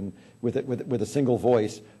speak with a single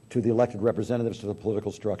voice to the elected representatives, to the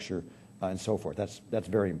political structure, and so forth. That's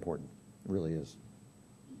very important. It really is.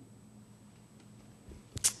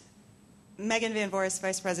 Megan Van Voorhis,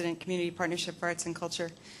 Vice President, Community Partnership for Arts and Culture.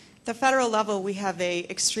 At the federal level, we have a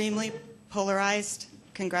extremely polarized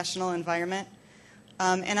congressional environment.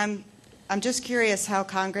 And I'm just curious how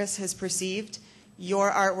Congress has perceived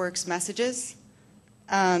your artwork's messages,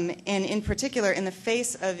 and in particular, in the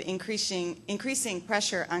face of increasing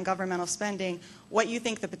pressure on governmental spending, what you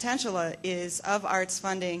think the potential is of arts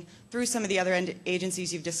funding through some of the other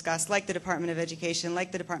agencies you've discussed, like the Department of Education,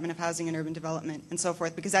 like the Department of Housing and Urban Development, and so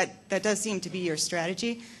forth, because that does seem to be your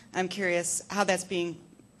strategy. I'm curious how that's being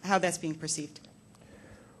perceived.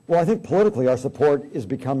 Well, I think politically our support is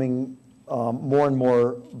becoming more and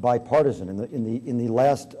more bipartisan. In the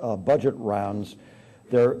last budget rounds,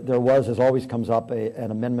 there was, as always comes up,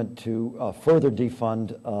 an amendment to further defund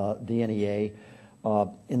the NEA.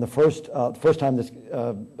 In the first time this,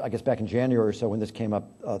 I guess back in January or so when this came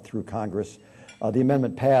up through Congress, the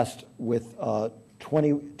amendment passed with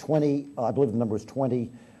 20, I believe the number was 20,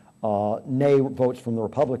 nay votes from the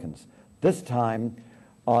Republicans. This time,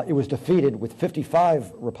 it was defeated with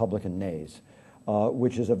 55 Republican nays,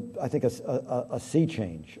 which is, I think, a sea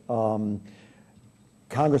change.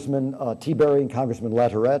 Congressman Teaberry and Congressman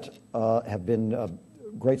Latourette have been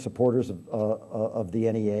great supporters of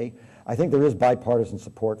the NEA. I think there is bipartisan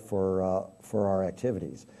support for our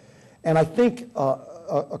activities, and I think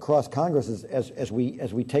across Congress, as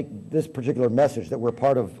we take this particular message that we're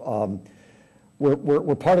part of,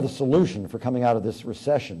 we're part of the solution for coming out of this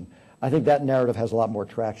recession. I think that narrative has a lot more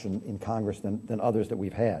traction in Congress than others that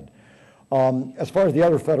we've had. As far as the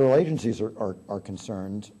other federal agencies are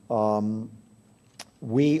concerned,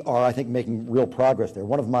 we are, I think, making real progress there.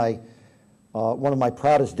 One of my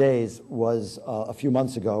proudest days was a few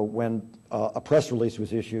months ago when a press release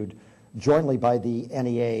was issued jointly by the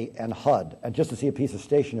NEA and HUD. And just to see a piece of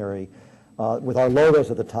stationery with our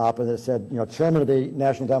logos at the top, and it said, Chairman of the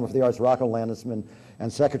National Endowment for the Arts, Rocco Landesman,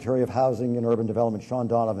 and Secretary of Housing and Urban Development, Sean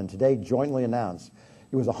Donovan, today jointly announced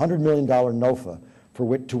it was a $100 million NOFA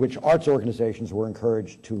to which arts organizations were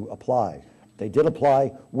encouraged to apply. They did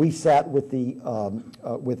apply. We sat with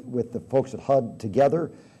the folks at HUD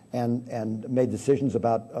together and made decisions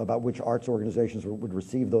about which arts organizations would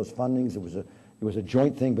receive those fundings. It was a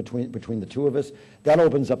joint thing between the two of us. That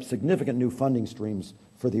opens up significant new funding streams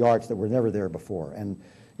for the arts that were never there before. And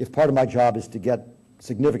if part of my job is to get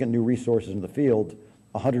significant new resources in the field,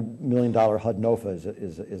 a $100 million HUD NOFA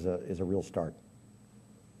is a real start.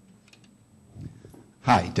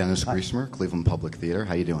 Hi, Dennis Griesemer, Cleveland Public Theater.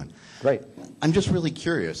 How you doing? Great. I'm just really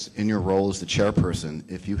curious, in your role as the chairperson,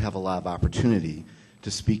 if you have a lot of opportunity to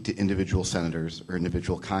speak to individual senators or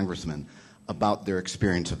individual congressmen about their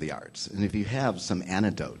experience of the arts, and if you have some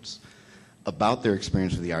anecdotes about their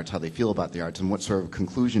experience of the arts, how they feel about the arts, and what sort of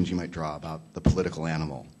conclusions you might draw about the political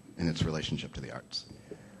animal and its relationship to the arts.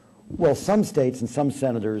 Well, some states and some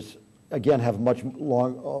senators, again, have a much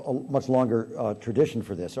longer tradition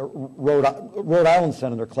for this. Rhode Island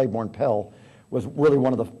Senator Claiborne Pell was really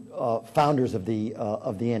one of the founders of the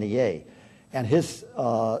NEA, and his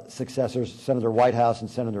successors, Senator Whitehouse and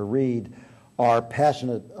Senator Reid, are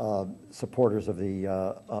passionate supporters of the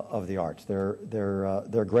arts.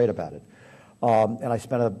 They're great about it. And I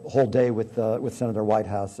spent a whole day with Senator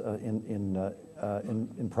Whitehouse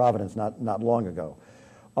in Providence not long ago.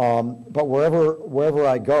 But wherever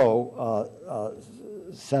I go,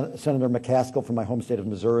 Senator McCaskill from my home state of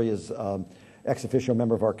Missouri is ex officio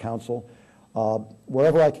member of our council.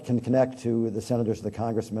 Wherever I can connect to the senators or the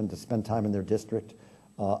congressmen to spend time in their district,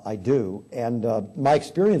 I do. And my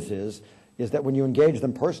experience is that when you engage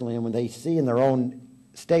them personally and when they see in their own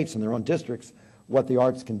states and their own districts what the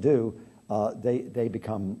arts can do, they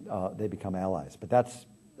become allies. But that's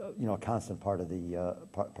a constant part of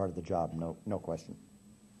the job, no question.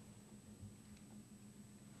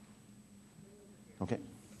 Okay.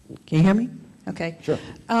 Can you hear me? Okay. Sure.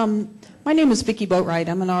 My name is Vicki Boatwright.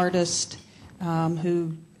 I'm an artist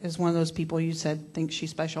who is one of those people you said thinks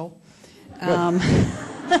she's special.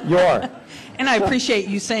 You are. And I appreciate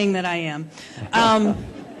you saying that I am.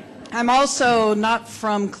 I'm also not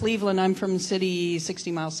from Cleveland. I'm from a city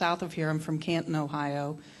 60 miles south of here. I'm from Canton,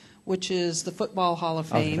 Ohio, which is the Football Hall of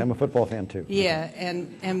Fame. I'm a football fan, too. Yeah,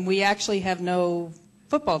 and we actually have no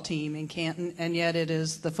football team in Canton, and yet it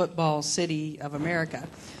is the football city of America.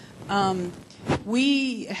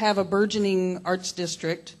 We have a burgeoning arts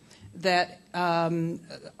district that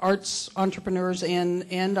arts entrepreneurs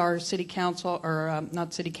and our city council, or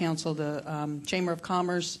not city council, the Chamber of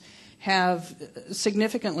Commerce, have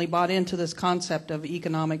significantly bought into this concept of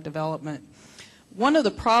economic development. One of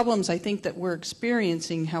the problems I think that we're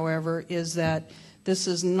experiencing, however, is that this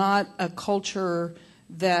is not a culture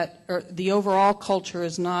or the overall culture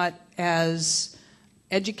is not as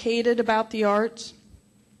educated about the arts.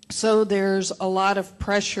 So there's a lot of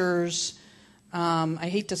pressures, I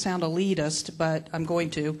hate to sound elitist, but I'm going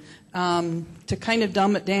to kind of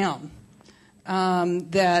dumb it down.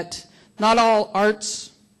 That not all arts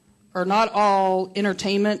or not all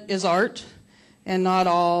entertainment is art, and not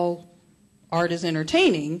all art is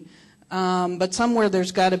entertaining, but somewhere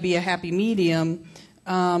there's got to be a happy medium.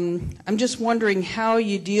 I'm just wondering how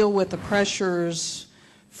you deal with the pressures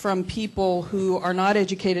from people who are not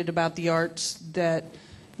educated about the arts, that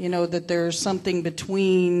that there's something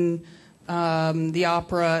between the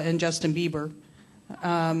opera and Justin Bieber,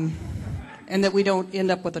 and that we don't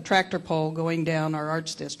end up with a tractor pull going down our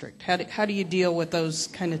arts district. How do you deal with those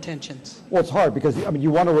kind of tensions? Well, it's hard because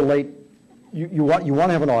you want to relate. You want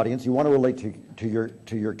to have an audience. You want to relate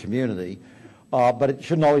to your community. But it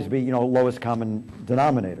shouldn't always be, lowest common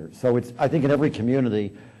denominator. So I think in every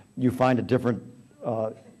community you find a different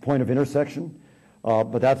point of intersection.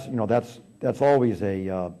 But that's always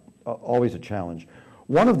a challenge.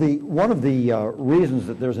 One of the reasons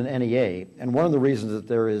that there's an NEA, and one of the reasons that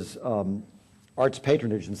there is arts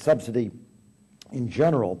patronage and subsidy in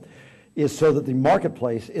general, is so that the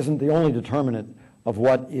marketplace isn't the only determinant of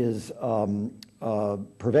what is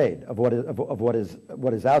pervade, of what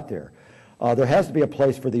is out there. There has to be a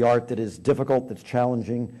place for the art that is difficult, that's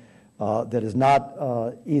challenging, that is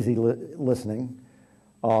not easy listening.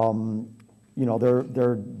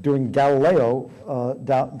 They're doing Galileo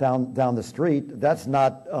down the street. That's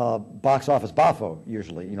not box office boffo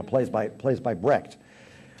usually. Plays by Brecht.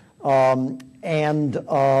 I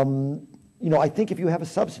think if you have a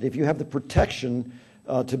subsidy, if you have the protection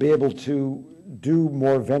to be able to do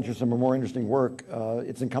more venturesome or more interesting work,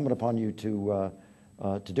 it's incumbent upon you to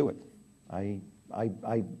do it. I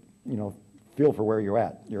feel for where you're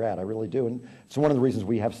at. I really do, and it's one of the reasons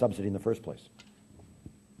we have subsidy in the first place.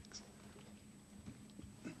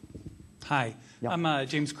 Hi, Yeah. I'm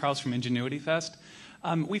James Krause from Ingenuity Fest.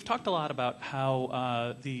 We've talked a lot about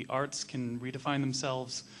how the arts can redefine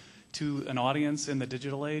themselves to an audience in the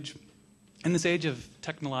digital age. In this age of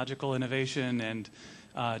technological innovation and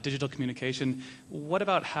digital communication, what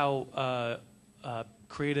about how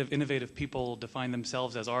creative, innovative people define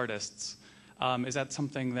themselves as artists? Is that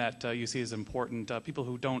something that you see as important? People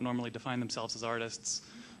who don't normally define themselves as artists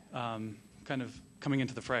kind of coming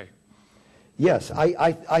into the fray. Yes,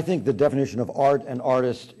 I think the definition of art and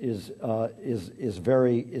artist is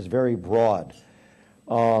very broad.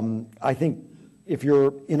 I think if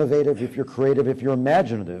you're innovative, if you're creative, if you're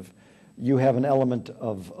imaginative, you have an element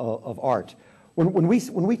of art. When we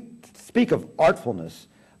speak of artfulness,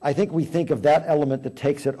 I think we think of that element that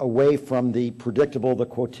takes it away from the predictable, the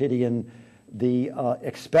quotidian, the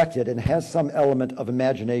expected, and has some element of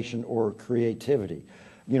imagination or creativity.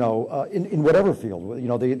 In whatever field,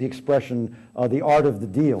 the expression, the art of the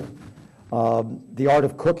deal, the art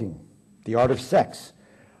of cooking, the art of sex.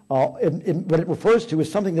 What it refers to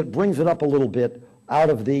is something that brings it up a little bit out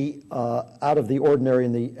of the ordinary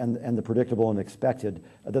and the predictable and expected.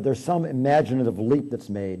 That there's some imaginative leap that's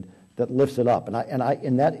made that lifts it up.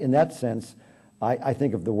 In that sense, I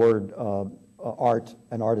think of the word art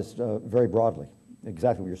and artist very broadly.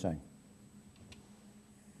 Exactly what you're saying.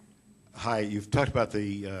 Hi, you've talked about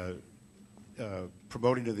the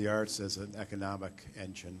promoting of the arts as an economic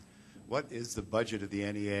engine. What is the budget of the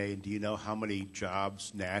NEA, and do you know how many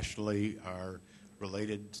jobs nationally are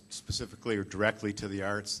related specifically or directly to the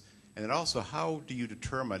arts? And then also, how do you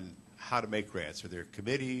determine how to make grants? Are there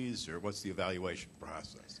committees, or what's the evaluation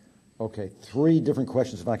process? Okay, 3 different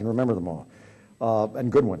questions, if I can remember them all,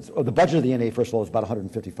 and good ones. The budget of the NEA, first of all, is about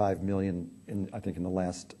 $155 million, I think, in the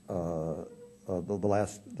last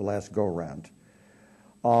go-around.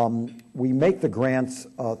 We make the grants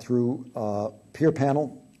through peer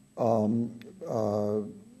panel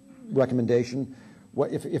recommendation.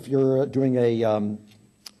 If you're doing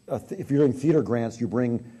if you're doing theater grants, you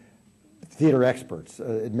bring theater experts,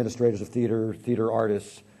 administrators of theater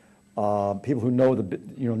artists, people who know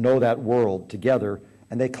that world together,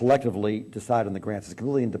 and they collectively decide on the grants. It's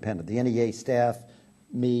completely independent. The NEA staff,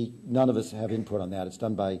 me, none of us have input on that. It's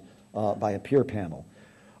done by a peer panel.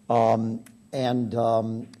 In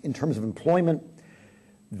terms of employment,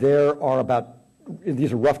 there are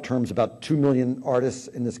these are rough terms, about 2 million artists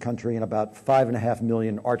in this country and about 5.5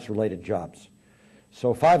 million arts-related jobs.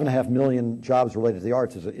 So 5.5 million jobs related to the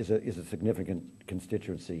arts is a significant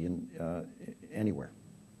constituency anywhere.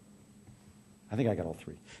 I think I got all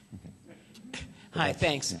 3. Okay. Hi,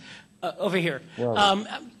 thanks. Yeah. Over here.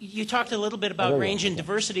 You talked a little bit about range and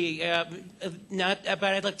diversity, but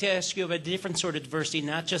I'd like to ask you about a different sort of diversity,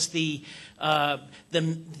 not just the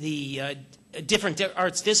different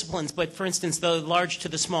arts disciplines, but for instance, the large to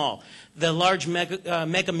the small, the large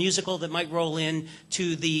mega musical that might roll in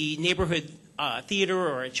to the neighborhood theater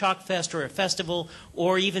or a chalk fest or a festival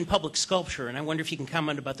or even public sculpture. And I wonder if you can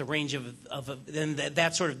comment about the range of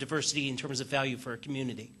that sort of diversity in terms of value for a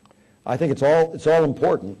community. I think it's all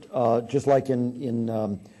important. Just like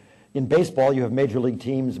in baseball, you have major league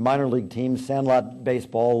teams, minor league teams, sandlot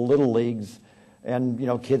baseball, little leagues, and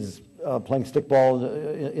kids playing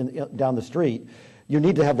stickball down the street. You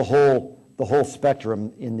need to have the whole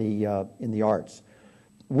spectrum in the arts.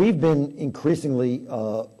 We've been increasingly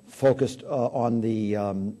focused on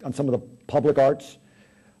some of the public arts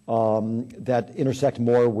that intersect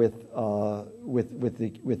more with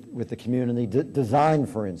the community. Design,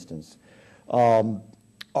 for instance,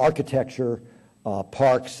 architecture,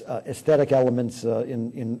 parks, aesthetic elements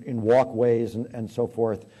in walkways and so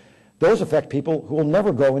forth. Those affect people who will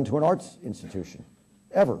never go into an arts institution,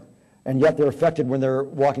 ever. And yet they're affected when they're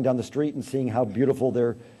walking down the street and seeing how beautiful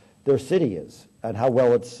their city is and how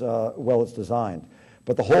well it's designed.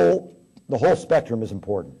 But the whole spectrum is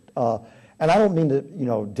important. And I don't mean to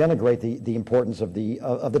denigrate the importance of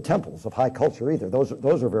the temples of high culture either.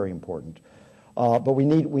 Those are very important. But we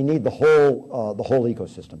need the whole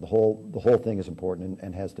ecosystem. The whole thing is important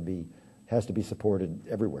and has to be supported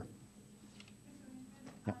everywhere.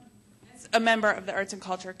 Yeah. As a member of the arts and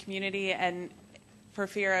culture community, and for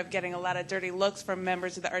fear of getting a lot of dirty looks from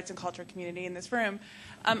members of the arts and culture community in this room,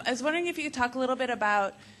 I was wondering if you could talk a little bit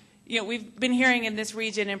about. We've been hearing in this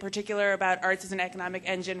region in particular about arts as an economic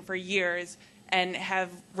engine for years and have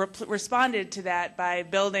responded to that by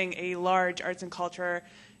building a large arts and culture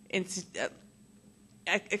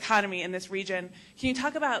economy in this region. Can you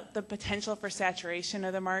talk about the potential for saturation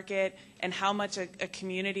of the market and how much a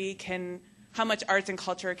community how much arts and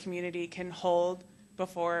culture a community can hold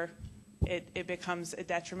before it becomes a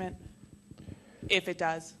detriment, if it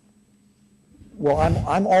does? Well,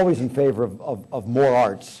 I'm always in favor of more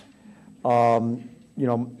arts.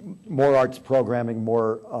 More arts programming,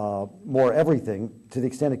 more everything, to the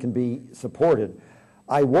extent it can be supported.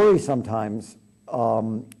 I worry sometimes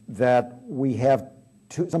that we have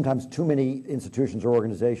sometimes too many institutions or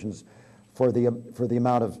organizations for the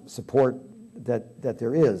amount of support that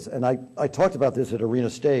there is. And I talked about this at Arena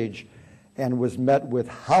Stage and was met with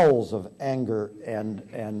howls of anger and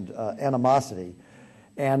animosity.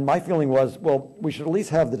 And my feeling was, well, we should at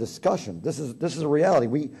least have the discussion. This is a reality.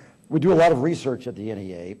 We do a lot of research at the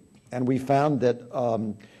NEA, and we found that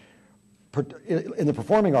in the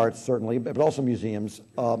performing arts, certainly, but also museums,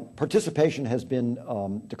 participation has been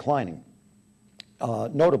declining,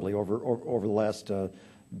 notably over the last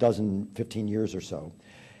 15 years or so.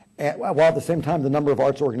 And while at the same time, the number of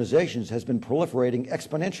arts organizations has been proliferating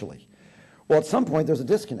exponentially. Well, at some point, there's a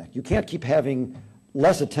disconnect. You can't keep having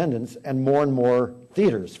less attendance and more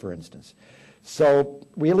theaters, for instance. So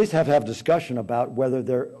we at least have to have a discussion about whether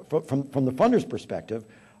there, from the funder's perspective,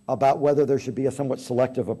 about whether there should be a somewhat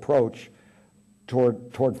selective approach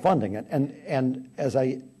toward funding. And as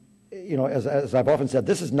as I've often said,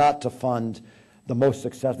 this is not to fund the most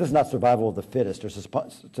successful. This is not survival of the fittest, or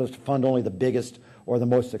to fund only the biggest or the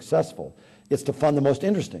most successful. It's to fund the most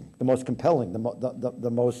interesting, the most compelling,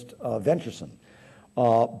 the most venturesome,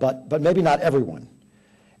 but maybe not everyone.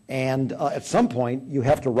 And at some point, you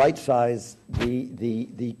have to right-size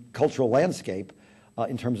the cultural landscape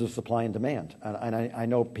in terms of supply and demand. And I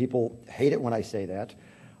know people hate it when I say that,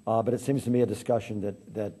 but it seems to me a discussion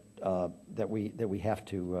that we have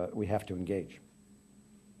to engage.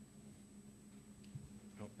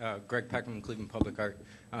 Greg Peckham, Cleveland Public Art.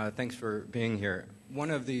 Thanks for being here.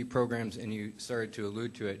 One of the programs, and you started to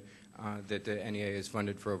allude to it, that the NEA has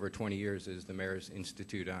funded for over 20 years is the Mayor's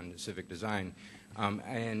Institute on Civic Design.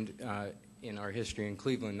 In our history in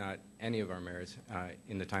Cleveland, not any of our mayors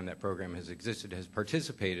in the time that program has existed has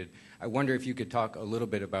participated. I wonder if you could talk a little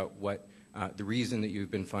bit about what the reason that you've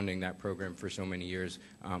been funding that program for so many years,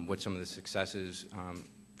 what some of the successes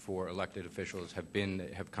for elected officials have been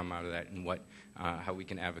that have come out of that, and how we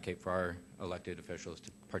can advocate for our elected officials to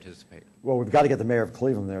participate. Well, we've got to get the mayor of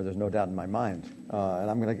Cleveland there. There's no doubt in my mind, and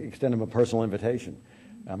I'm going to extend him a personal invitation.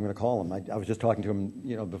 I'm going to call him. I was just talking to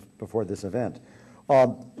him, before this event.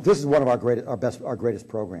 This is one of our greatest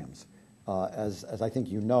programs, as I think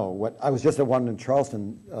you know. I was just at one in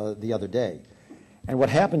Charleston the other day, and what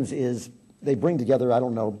happens is they bring together, I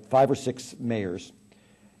don't know, 5 or 6 mayors,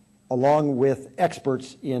 along with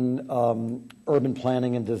experts in urban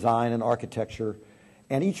planning and design and architecture,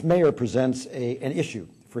 and each mayor presents an issue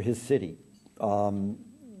for his city.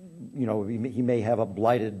 He may have a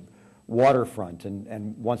blighted waterfront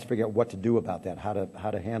and wants to figure out what to do about that, how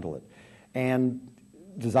to handle it. And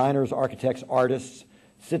designers, architects, artists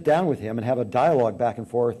sit down with him and have a dialogue back and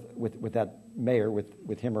forth with that mayor,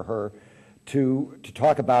 with him or her, to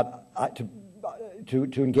talk about, to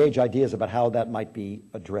engage ideas about how that might be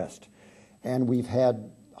addressed. And we've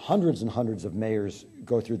had hundreds and hundreds of mayors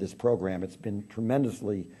go through this program. It's been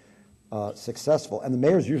tremendously successful. And the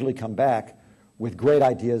mayors usually come back with great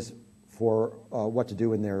ideas for what to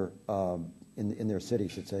do in their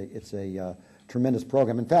cities. It's a tremendous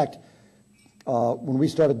program. In fact, when we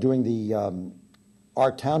started doing the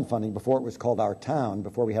Our Town funding, before it was called Our Town,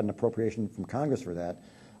 before we had an appropriation from Congress for that,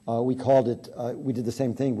 we called it, we did the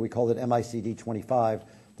same thing, but we called it MICD 25,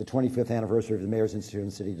 the 25th anniversary of the Mayor's Institute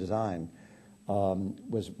on City Design,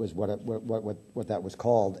 was what that was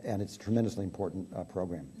called, and it's a tremendously important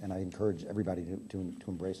program, and I encourage everybody to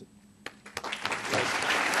embrace it.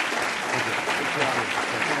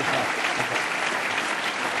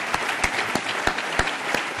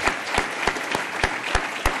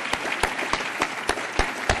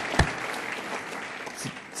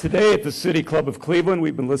 Today at the City Club of Cleveland,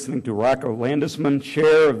 we've been listening to Rocco Landesman,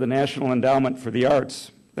 Chair of the National Endowment for the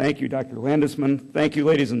Arts. Thank you, Dr. Landesman. Thank you,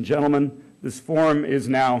 ladies and gentlemen. This forum is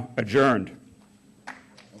now adjourned.